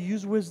they ask you,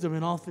 use wisdom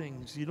in all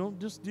things. You don't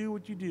just do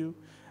what you do.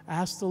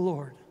 Ask the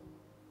Lord.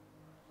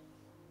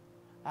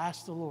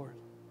 Ask the Lord.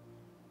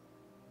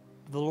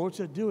 The Lord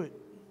said, do it.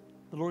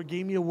 The Lord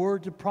gave me a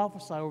word to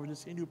prophesy over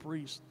this Hindu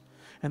priest.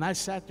 And I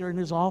sat there in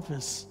his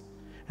office,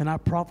 and I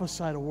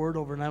prophesied a word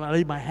over him. And I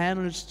laid my hand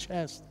on his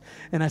chest,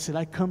 and I said,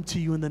 I come to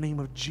you in the name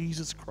of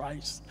Jesus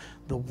Christ,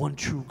 the one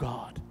true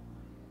God.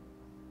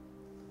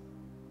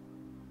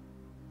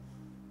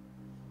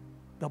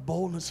 The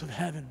boldness of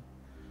heaven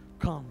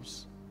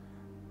comes.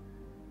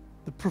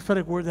 The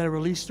prophetic word that I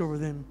released over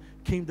them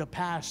came to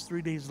pass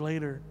 3 days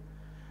later.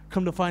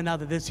 Come to find out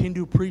that this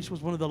Hindu priest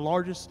was one of the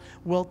largest,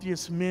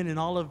 wealthiest men in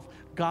all of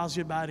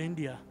Ghaziabad,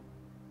 India.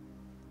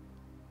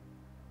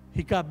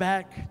 He got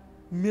back,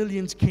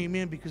 millions came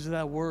in because of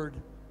that word.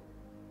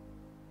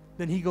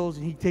 Then he goes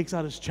and he takes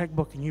out his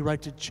checkbook and he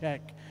writes a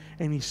check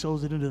and he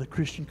sows it into the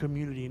Christian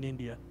community in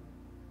India.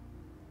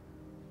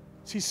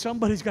 See,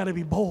 somebody's got to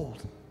be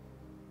bold.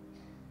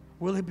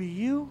 Will it be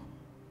you?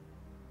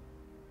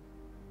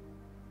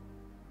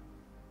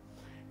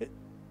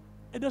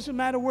 It doesn't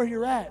matter where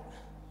you're at.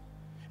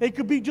 It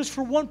could be just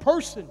for one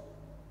person.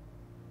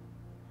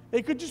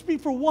 It could just be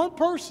for one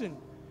person.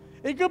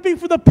 It could be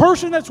for the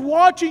person that's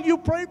watching you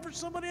pray for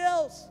somebody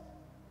else.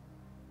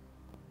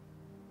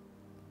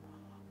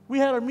 We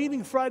had our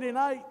meeting Friday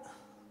night.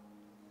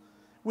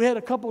 We had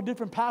a couple of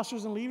different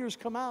pastors and leaders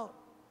come out.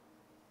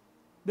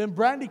 Then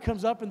Brandy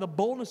comes up and the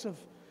boldness of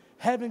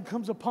heaven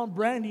comes upon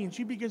Brandy and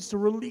she begins to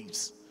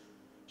release.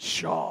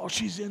 Oh,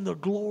 she's in the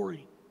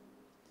glory.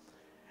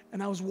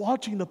 And I was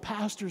watching the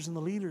pastors and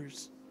the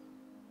leaders.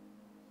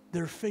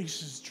 Their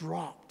faces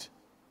dropped.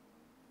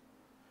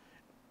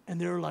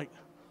 And they were like,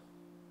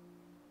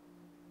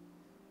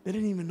 they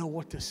didn't even know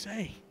what to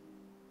say.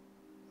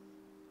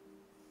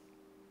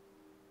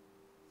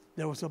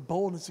 There was a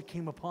boldness that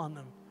came upon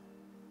them.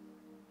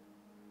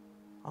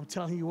 I'm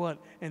telling you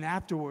what, and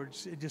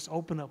afterwards, it just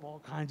opened up all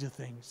kinds of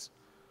things.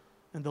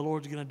 And the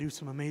Lord's going to do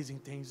some amazing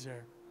things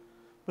there.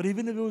 But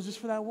even if it was just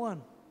for that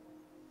one.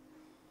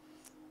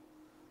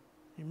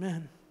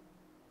 Amen.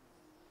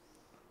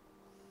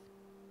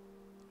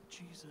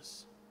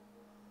 Jesus.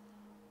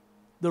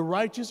 The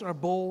righteous are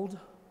bold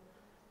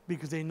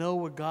because they know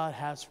what God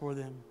has for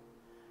them.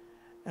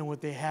 And what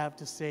they have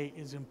to say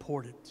is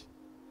important.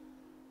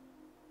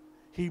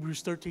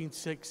 Hebrews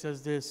 13:6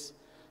 says this,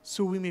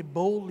 so we may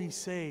boldly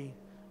say,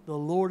 the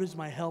Lord is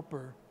my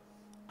helper.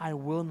 I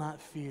will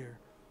not fear.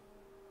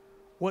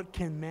 What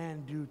can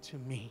man do to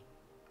me?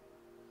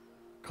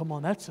 Come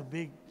on, that's a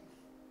big...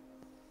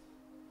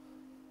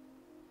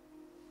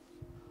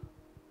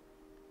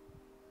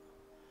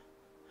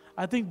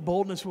 I think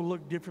boldness will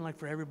look different like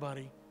for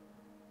everybody.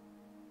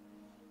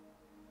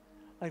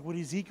 Like with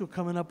Ezekiel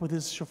coming up with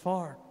his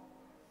shofar.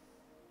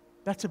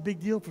 That's a big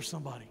deal for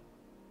somebody.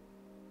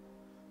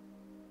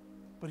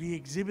 But he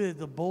exhibited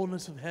the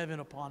boldness of heaven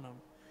upon him.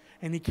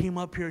 And he came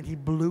up here and he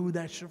blew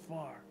that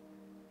shofar.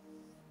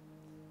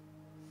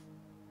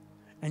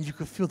 And you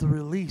could feel the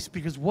release.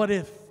 Because what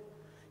if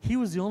he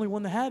was the only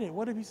one that had it?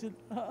 What if he said,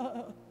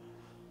 Come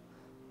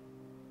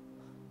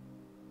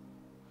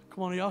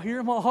on, y'all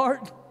hear my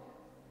heart?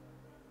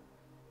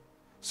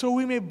 So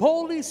we may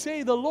boldly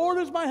say, the Lord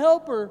is my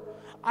helper.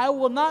 I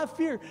will not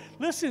fear.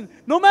 Listen,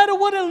 no matter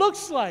what it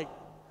looks like,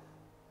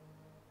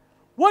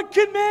 what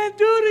can man do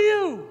to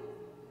you?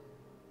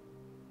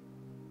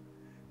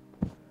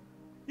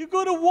 You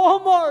go to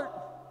Walmart.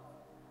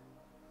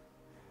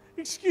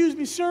 Excuse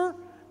me, sir.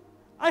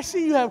 I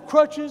see you have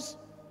crutches.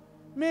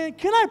 Man,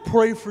 can I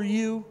pray for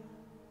you?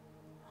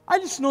 I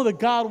just know that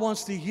God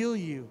wants to heal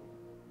you.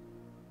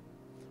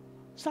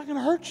 It's not going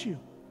to hurt you.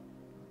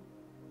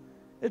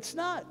 It's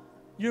not.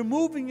 You're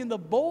moving in the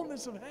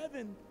boldness of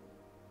heaven.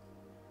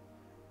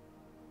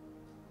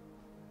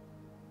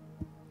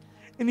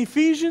 In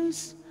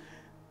Ephesians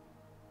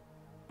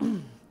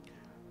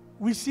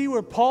we see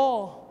where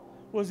Paul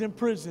was in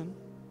prison.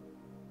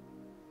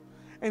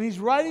 And he's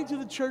writing to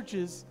the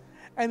churches.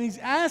 And he's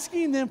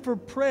asking them for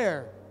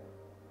prayer.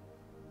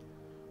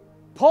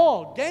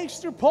 Paul,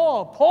 gangster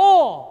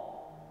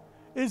Paul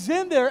is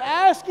in there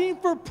asking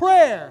for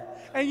prayer.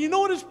 And you know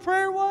what his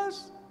prayer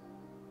was?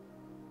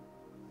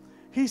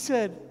 He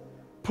said,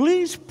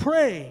 please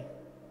pray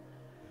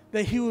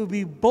that he will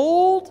be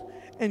bold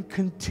and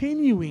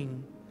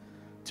continuing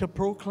to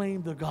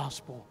proclaim the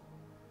gospel.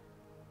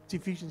 It's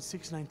Ephesians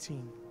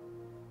 6:19.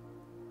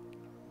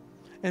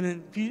 And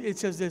then it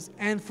says this,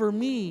 and for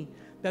me,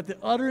 that the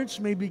utterance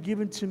may be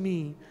given to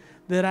me,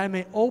 that I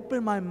may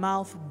open my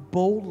mouth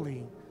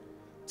boldly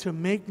to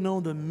make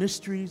known the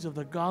mysteries of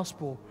the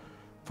gospel,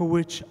 for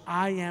which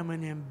I am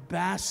an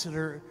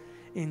ambassador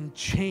in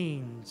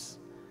chains,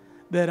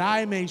 that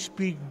I may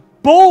speak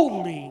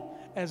boldly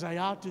as I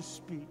ought to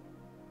speak.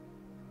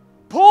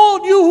 Paul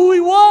knew who he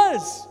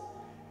was.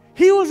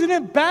 He was an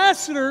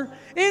ambassador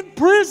in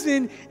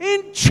prison,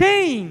 in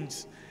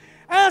chains,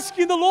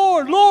 asking the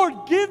Lord,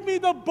 Lord, give me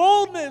the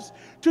boldness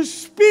to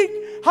speak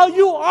how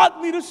you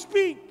ought me to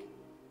speak.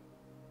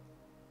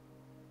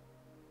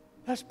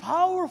 That's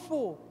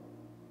powerful.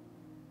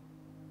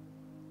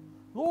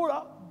 Lord,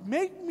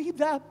 make me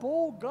that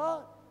bold,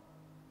 God.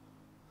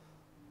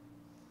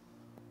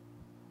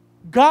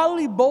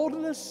 Godly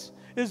boldness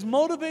is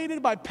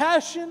motivated by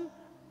passion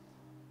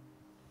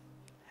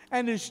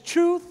and is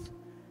truth.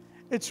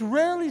 It's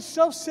rarely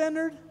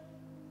self-centered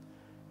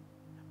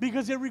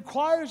because it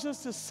requires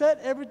us to set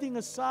everything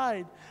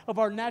aside of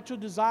our natural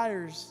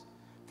desires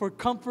for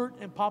comfort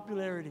and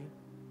popularity.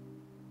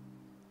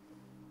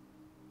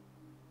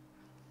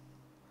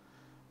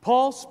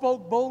 Paul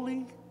spoke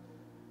boldly,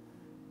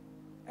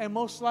 and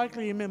most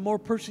likely it meant more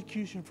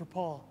persecution for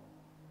Paul.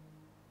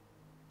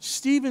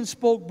 Stephen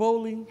spoke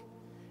boldly,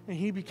 and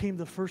he became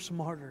the first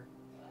martyr.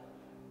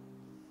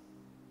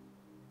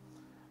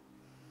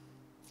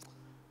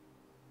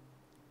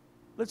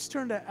 Let's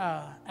turn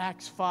to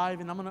Acts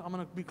 5, and I'm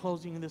gonna be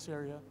closing in this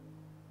area.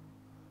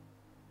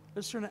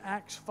 Let's turn to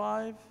Acts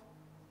 5.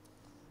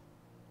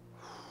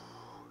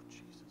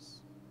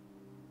 Jesus.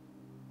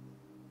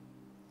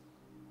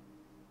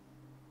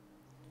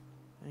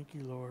 Thank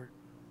you, Lord.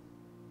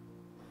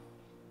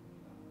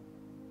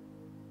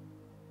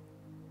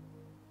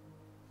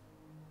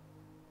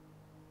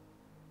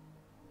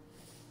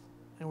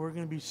 And we're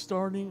going to be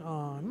starting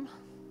on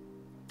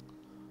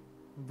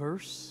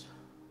verse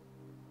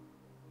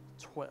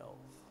 12.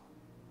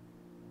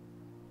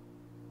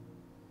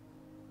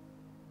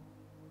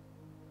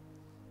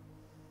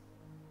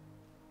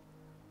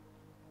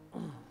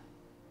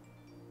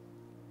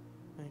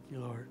 Thank you,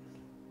 Lord.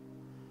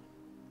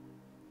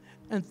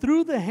 And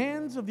through the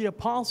hands of the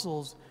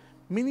apostles,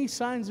 many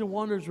signs and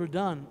wonders were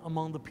done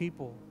among the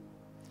people.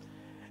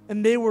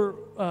 And they were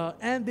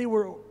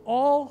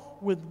all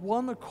with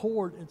one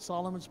accord in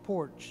Solomon's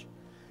porch.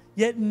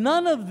 Yet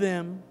none of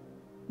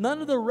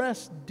the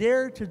rest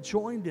dared to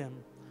join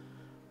them,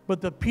 but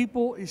the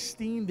people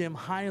esteemed them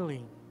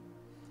highly.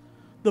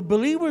 The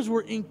believers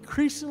were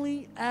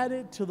increasingly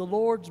added to the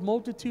Lord's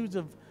multitudes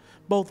of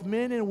both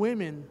men and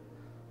women,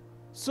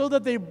 so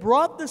that they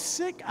brought the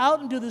sick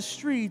out into the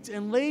streets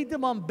and laid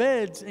them on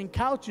beds and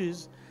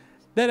couches,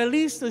 that at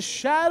least the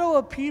shadow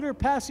of Peter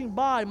passing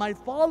by might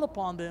fall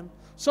upon them,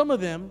 some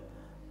of them.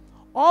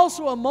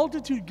 Also a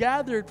multitude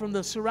gathered from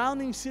the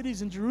surrounding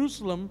cities in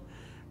Jerusalem,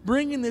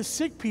 bringing the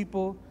sick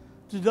people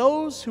to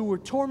those who were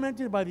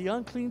tormented by the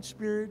unclean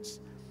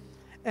spirits,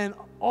 and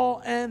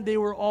they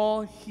were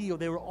all healed.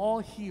 They were all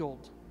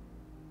healed.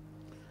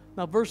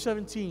 Now verse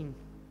 17.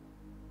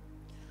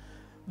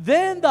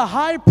 Then the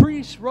high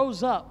priest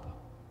rose up,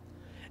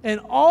 and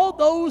all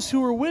those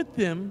who were with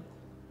him,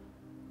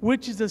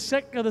 which is the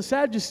sect of the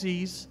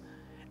Sadducees,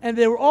 and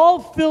they were all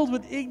filled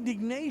with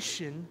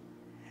indignation,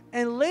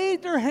 and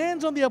laid their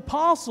hands on the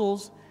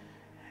apostles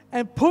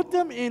and put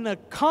them in a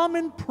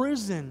common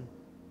prison.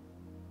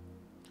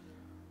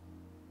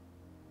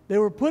 They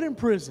were put in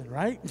prison,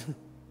 right?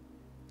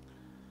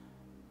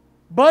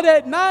 But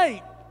at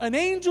night, an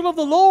angel of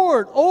the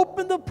Lord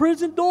opened the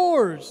prison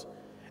doors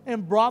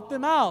and brought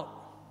them out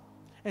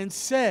and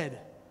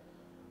said,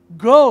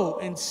 "Go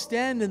and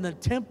stand in the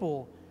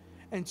temple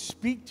and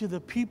speak to the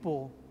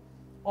people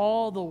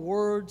all the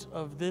words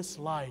of this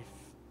life."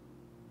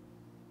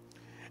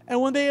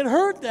 And when they had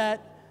heard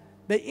that,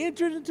 they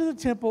entered into the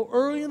temple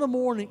early in the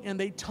morning and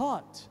they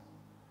taught.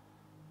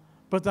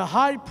 But the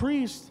high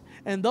priest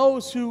and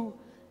those who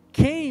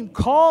came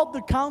called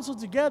the council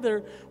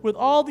together with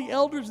all the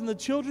elders and the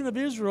children of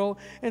Israel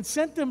and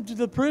sent them to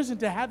the prison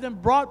to have them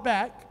brought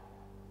back.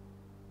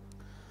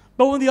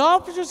 But when the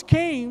officers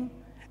came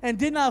and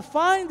did not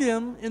find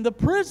them in the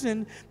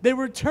prison, they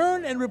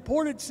returned and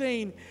reported,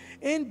 saying,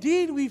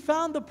 "Indeed, we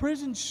found the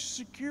prison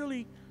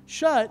securely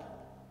shut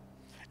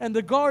and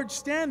the guards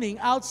standing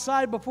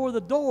outside before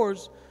the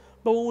doors,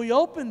 but when we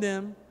opened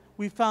them,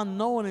 we found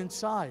no one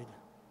inside."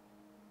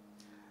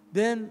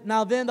 Then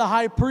the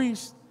high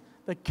priest,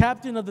 the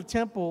captain of the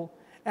temple,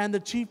 and the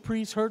chief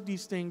priests heard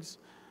these things.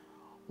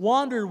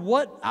 wondered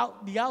what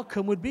the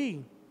outcome would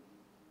be.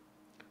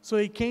 So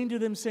he came to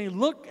them saying,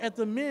 look at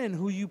the men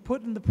who you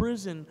put in the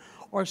prison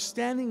are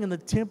standing in the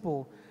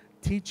temple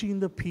teaching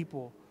the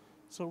people.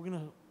 So we're going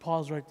to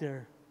pause right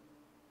there.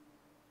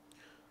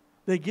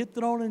 They get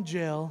thrown in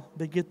jail.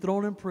 They get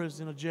thrown in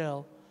prison, a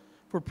jail,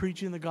 for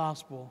preaching the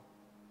gospel.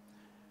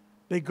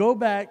 They go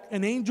back.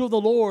 An angel of the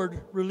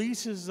Lord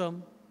releases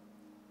them.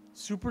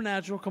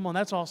 Supernatural. Come on,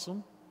 that's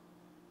awesome.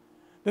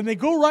 Then they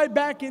go right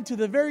back into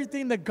the very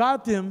thing that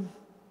got them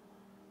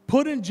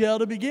put in jail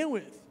to begin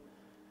with.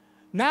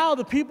 Now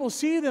the people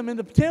see them in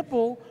the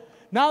temple.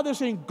 Now they're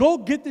saying, go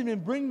get them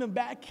and bring them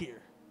back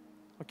here.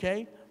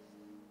 Okay?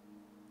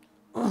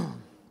 Where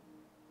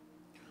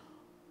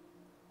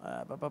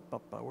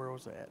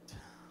was I at?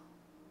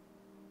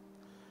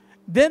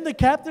 Then the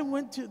captain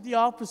went to the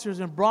officers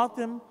and brought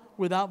them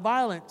without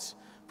violence,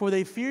 for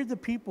they feared the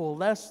people,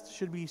 lest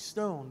should be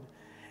stoned.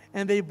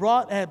 And they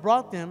had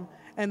brought them,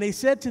 and they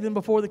said to them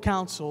before the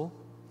council,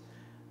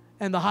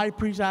 and the high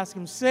priest asked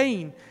him,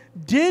 saying,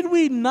 did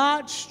we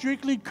not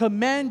strictly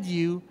command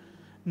you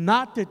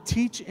not to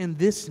teach in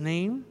this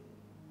name?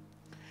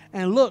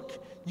 And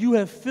look, you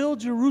have filled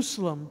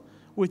Jerusalem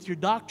with your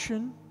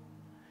doctrine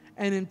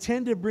and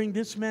intend to bring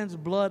this man's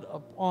blood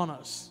upon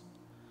us.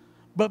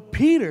 But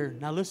Peter,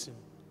 now listen,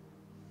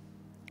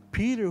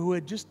 Peter who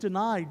had just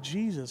denied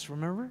Jesus,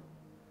 remember?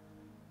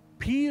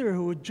 Peter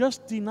who had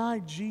just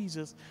denied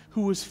Jesus,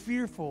 who was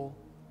fearful.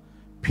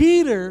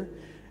 Peter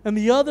and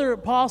the other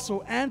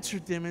apostle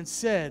answered them and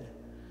said,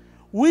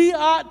 we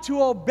ought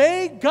to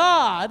obey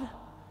God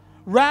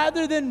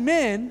rather than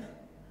men.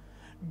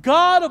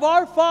 God of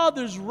our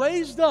fathers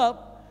raised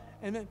up.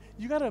 And then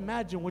you got to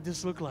imagine what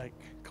this looked like.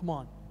 Come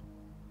on.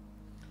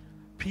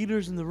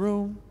 Peter's in the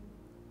room.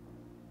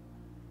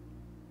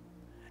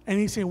 And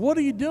he's saying, what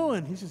are you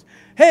doing? He says,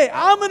 hey,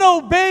 I'm going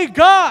to obey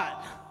God.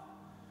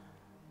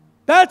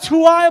 That's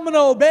who I'm going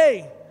to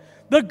obey.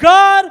 The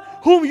God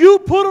whom you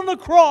put on the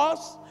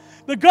cross.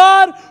 The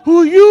God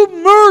who you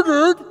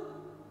murdered.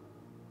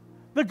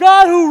 The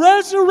God who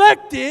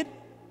resurrected.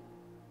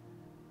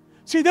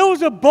 See, there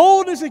was a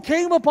boldness that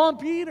came upon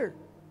Peter.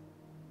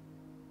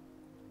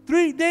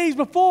 3 days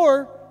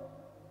before,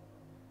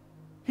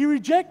 he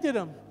rejected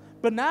him.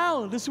 But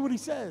now, this is what he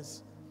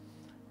says.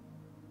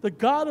 The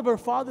God of our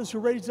fathers who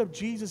raised up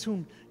Jesus,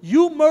 whom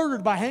you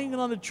murdered by hanging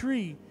on a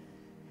tree,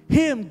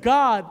 him,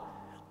 God,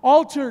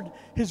 altered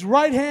his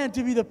right hand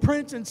to be the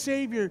Prince and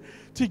Savior,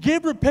 to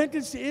give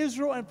repentance to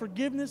Israel and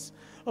forgiveness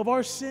of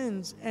our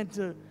sins.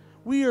 And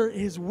we are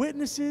his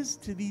witnesses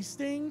to these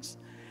things.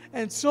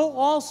 And so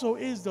also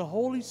is the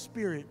Holy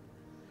Spirit,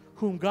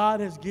 whom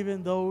God has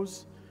given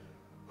those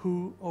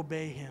who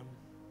obey him.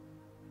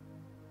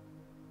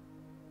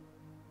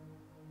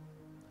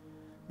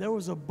 There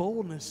was a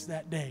boldness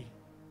that day,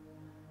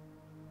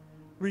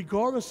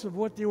 regardless of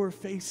what they were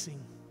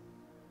facing,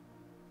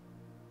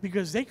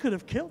 because they could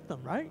have killed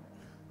them, right?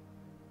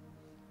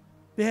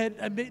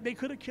 They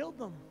could have killed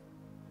them,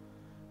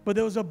 but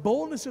there was a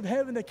boldness of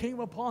heaven that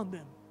came upon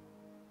them.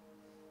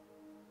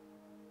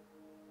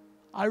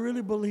 I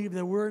really believe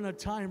that we're in a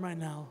time right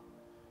now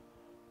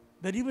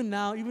that even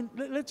now,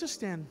 let's just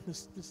stand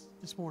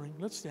this morning.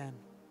 Let's stand.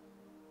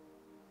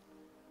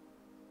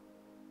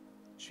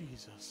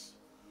 Jesus.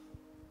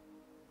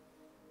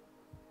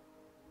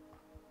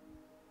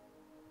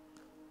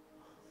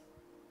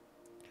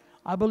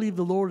 I believe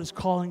the Lord is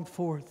calling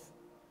forth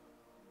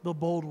the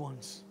bold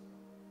ones.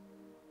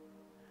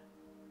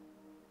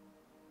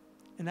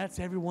 And that's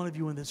every one of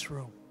you in this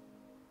room.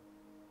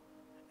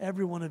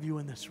 Every one of you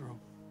in this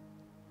room.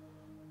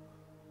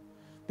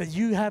 That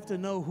you have to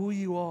know who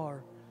you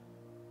are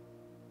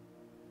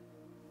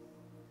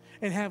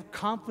and have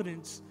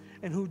confidence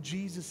in who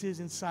Jesus is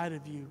inside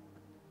of you.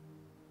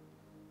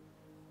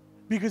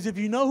 Because if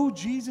you know who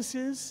Jesus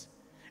is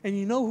and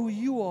you know who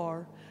you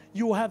are,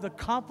 you will have the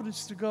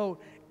confidence to go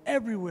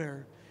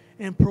everywhere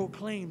and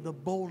proclaim the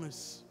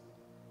boldness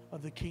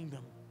of the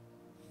kingdom.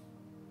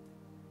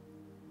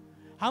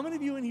 How many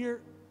of you in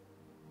here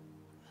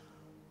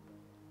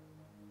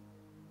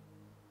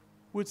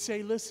would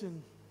say,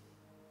 listen,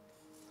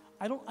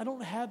 I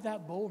don't have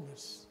that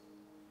boldness.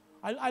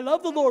 I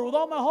love the Lord with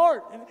all my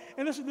heart.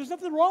 And listen, there's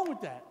nothing wrong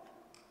with that.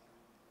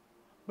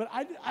 But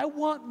I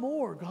want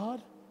more,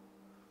 God.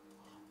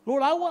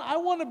 Lord, I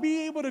want to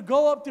be able to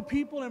go up to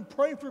people and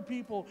pray for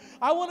people.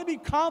 I want to be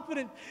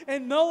confident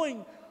in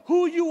knowing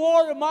who you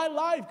are in my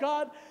life,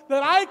 God,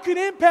 that I can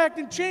impact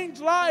and change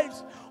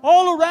lives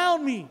all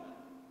around me.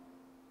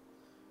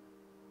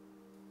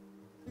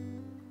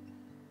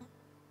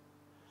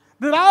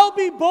 That I'll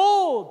be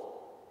bold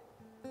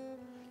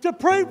to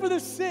pray for the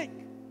sick.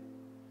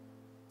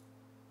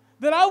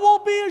 That I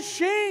won't be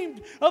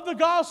ashamed of the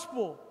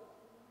gospel.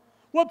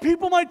 What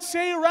people might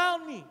say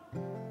around me.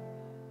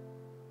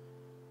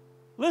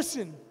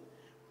 Listen,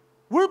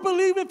 we're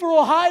believing for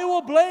Ohio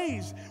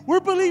ablaze.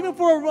 We're believing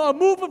for a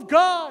move of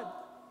God.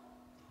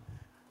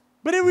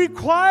 But it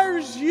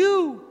requires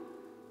you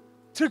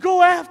to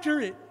go after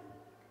it.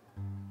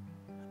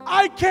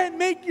 I can't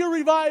make your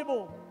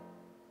revival.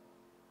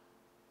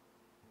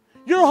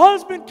 Your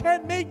husband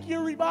can't make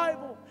your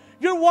revival.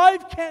 Your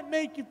wife can't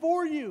make it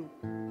for you.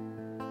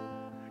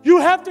 You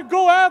have to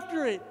go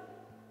after it.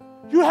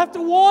 You have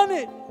to want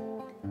it.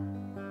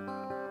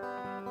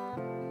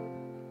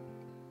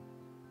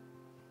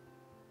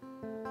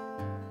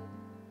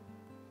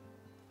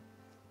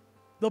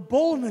 The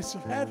boldness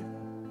of heaven.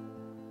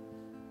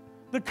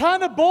 The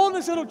kind of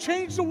boldness that will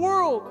change the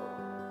world.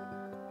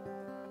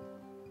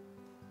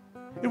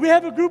 If we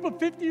have a group of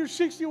 50 or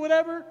 60 or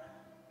whatever,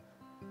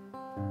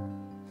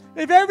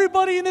 if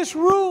everybody in this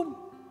room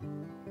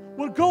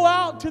would go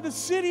out to the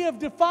city of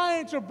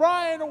Defiance or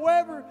Bryan or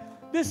wherever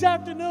this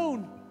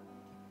afternoon,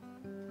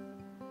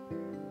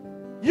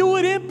 you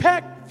would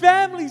impact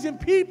families and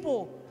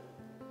people.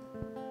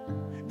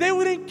 They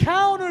would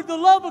encounter the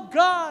love of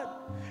God,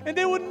 and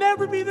they would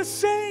never be the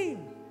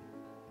same.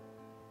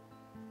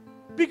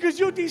 Because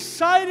you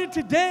decided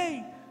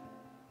today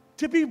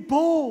to be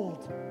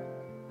bold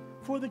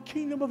for the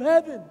kingdom of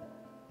heaven.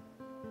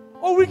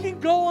 Or we can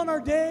go on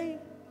our day,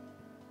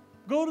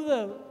 go to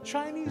the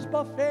Chinese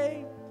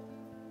buffet,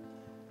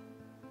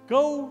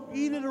 go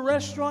eat at a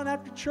restaurant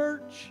after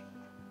church,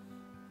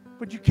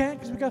 but you can't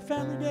because we got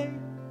family day.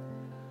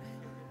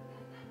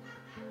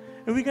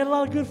 And we got a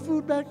lot of good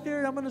food back there,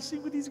 and I'm going to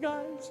sing with these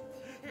guys.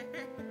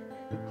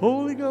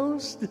 Holy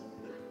Ghost,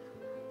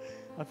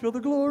 I feel the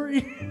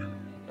glory.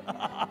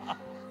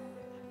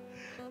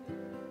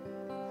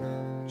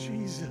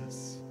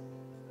 Jesus.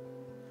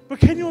 But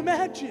can you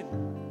imagine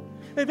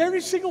if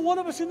every single one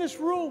of us in this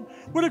room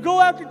were to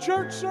go after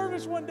church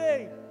service one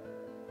day?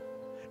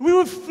 We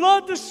would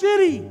flood the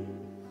city.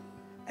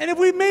 And if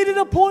we made it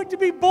a point to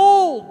be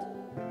bold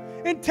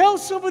and tell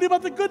somebody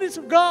about the goodness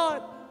of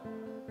God,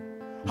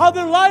 how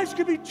their lives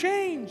could be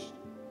changed,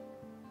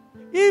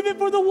 even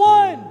for the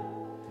one,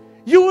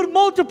 you would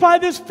multiply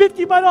this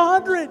 50 by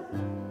 100.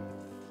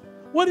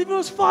 What if it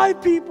was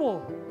 5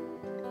 people?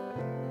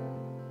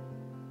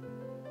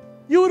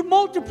 You would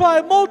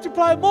multiply,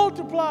 multiply,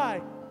 multiply.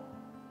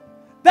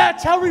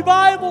 That's how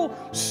revival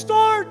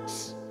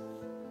starts.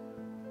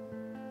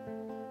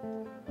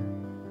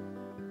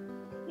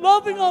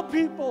 Loving on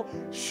people,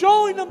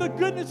 showing them the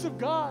goodness of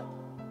God.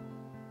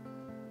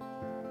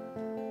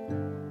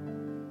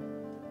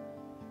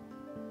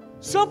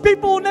 Some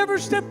people will never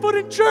step foot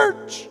in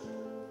church.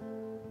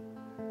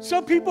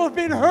 Some people have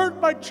been hurt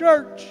by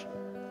church.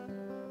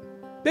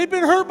 They've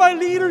been hurt by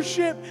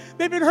leadership.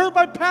 They've been hurt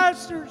by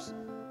pastors.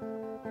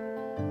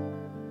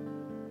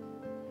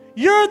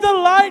 You're the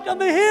light on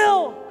the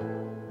hill,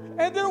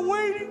 and they're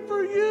waiting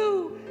for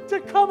you to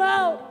come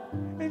out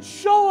and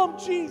show them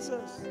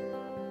Jesus.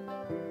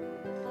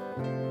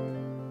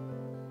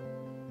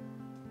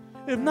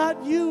 If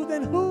not you,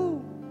 then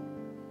who?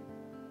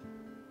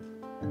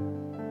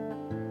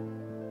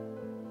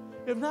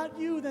 If not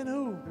you, then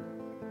who?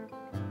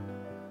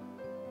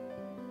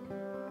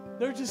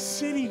 There's a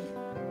city,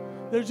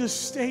 there's a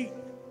state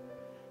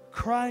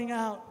crying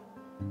out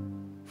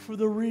for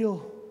the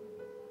real.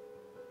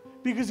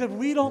 Because if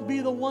we don't be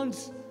the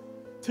ones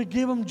to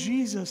give them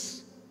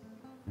Jesus,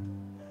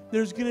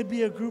 there's going to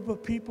be a group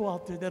of people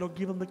out there that'll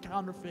give them the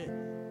counterfeit.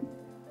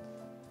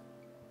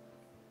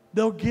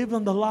 They'll give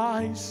them the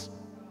lies.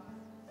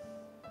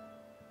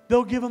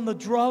 They'll give them the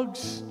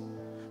drugs.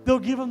 They'll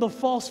give them the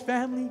false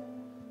family.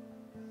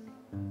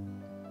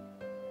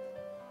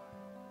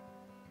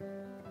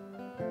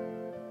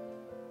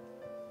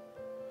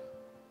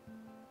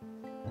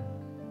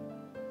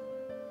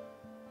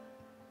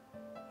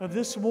 If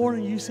this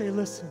morning you say,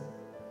 listen,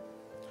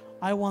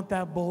 I want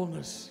that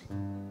boldness.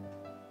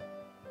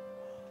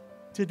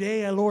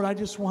 Today, Lord, I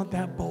just want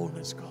that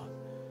boldness, God.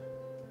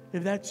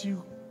 If that's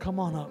you,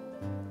 come on up.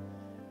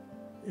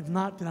 If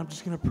not, then I'm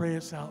just going to pray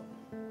us out.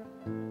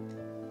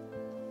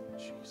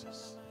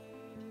 Jesus.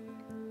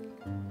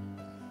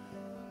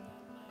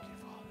 Thank you,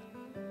 Father.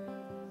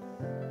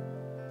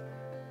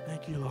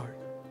 Thank you, Lord.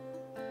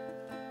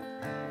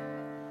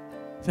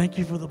 Thank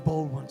you for the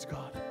bold ones,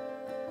 God.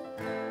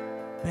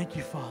 Thank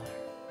you, Father.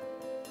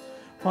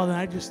 Father,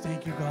 I just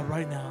thank you, God,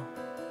 right now.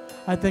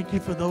 I thank you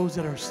for those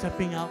that are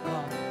stepping out,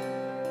 God.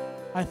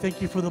 I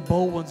thank you for the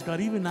bold ones,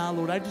 God. Even now,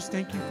 Lord, I just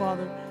thank you,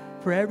 Father,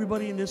 for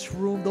everybody in this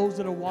room, those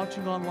that are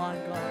watching online,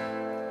 God.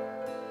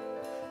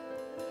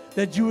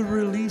 That you would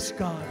release,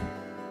 God,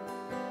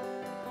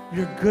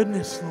 your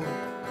goodness, Lord.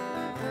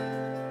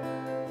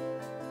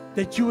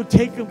 That you would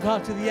take them,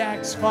 God, to the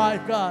Acts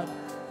 5, God.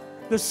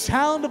 The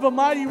sound of a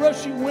mighty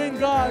rushing wind,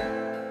 God.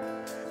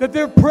 That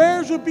their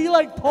prayers would be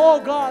like Paul,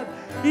 God.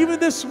 Even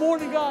this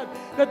morning, God.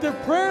 That their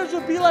prayers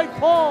would be like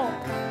Paul.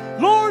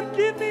 Lord,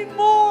 give me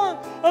more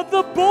of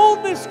the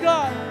boldness,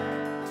 God.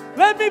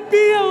 Let me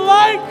be a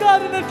light,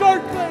 God, in a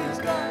dark place,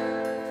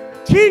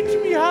 God. Teach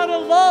me how to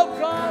love,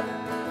 God.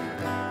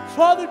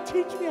 Father,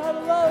 teach me how to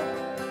love.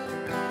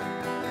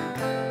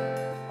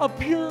 A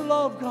pure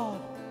love, God.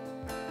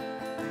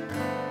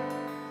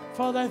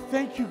 Father, I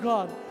thank you,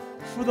 God,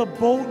 for the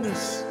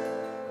boldness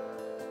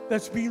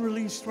that's being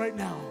released right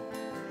now.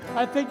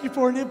 I thank you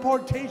for an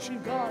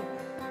impartation, God,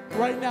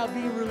 right now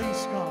being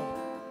released, God.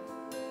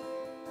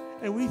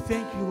 And we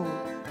thank you,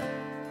 Lord.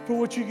 for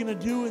what you're going to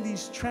do in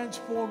these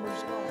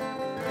transformers,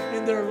 God,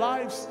 in their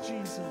lives,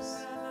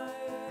 Jesus.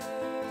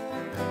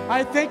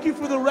 I thank you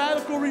for the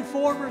radical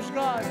reformers,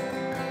 God.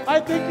 I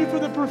thank you for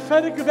the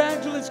prophetic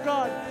evangelists,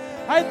 God.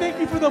 I thank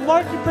you for the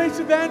marketplace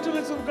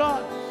evangelism,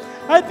 God.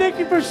 I thank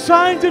you for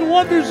signs and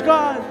wonders,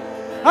 God.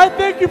 I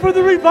thank you for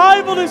the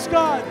revivalists,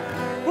 God.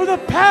 For the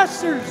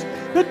pastors,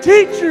 the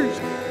teachers,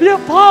 the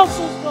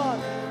apostles,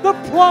 God. The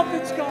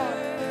prophets,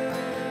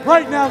 God.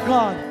 Right now,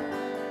 God.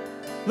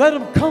 Let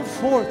them come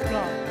forth,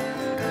 God.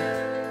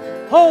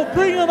 Oh,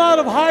 bring them out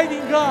of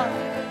hiding, God.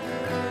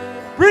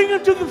 Bring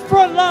them to the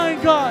front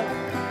line, God.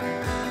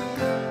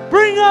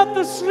 Bring out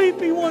the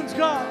sleepy ones,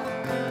 God.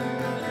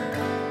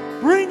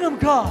 Bring them,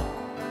 God.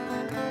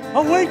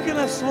 Awaken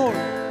us, Lord.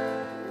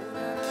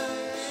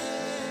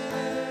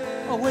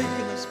 Awaken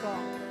us, God.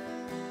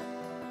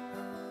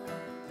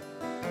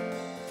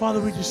 Father,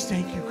 we just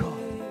thank you, God,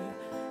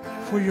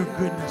 for your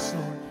goodness,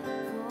 Lord.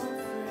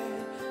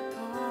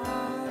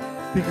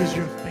 Because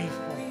you're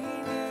faithful.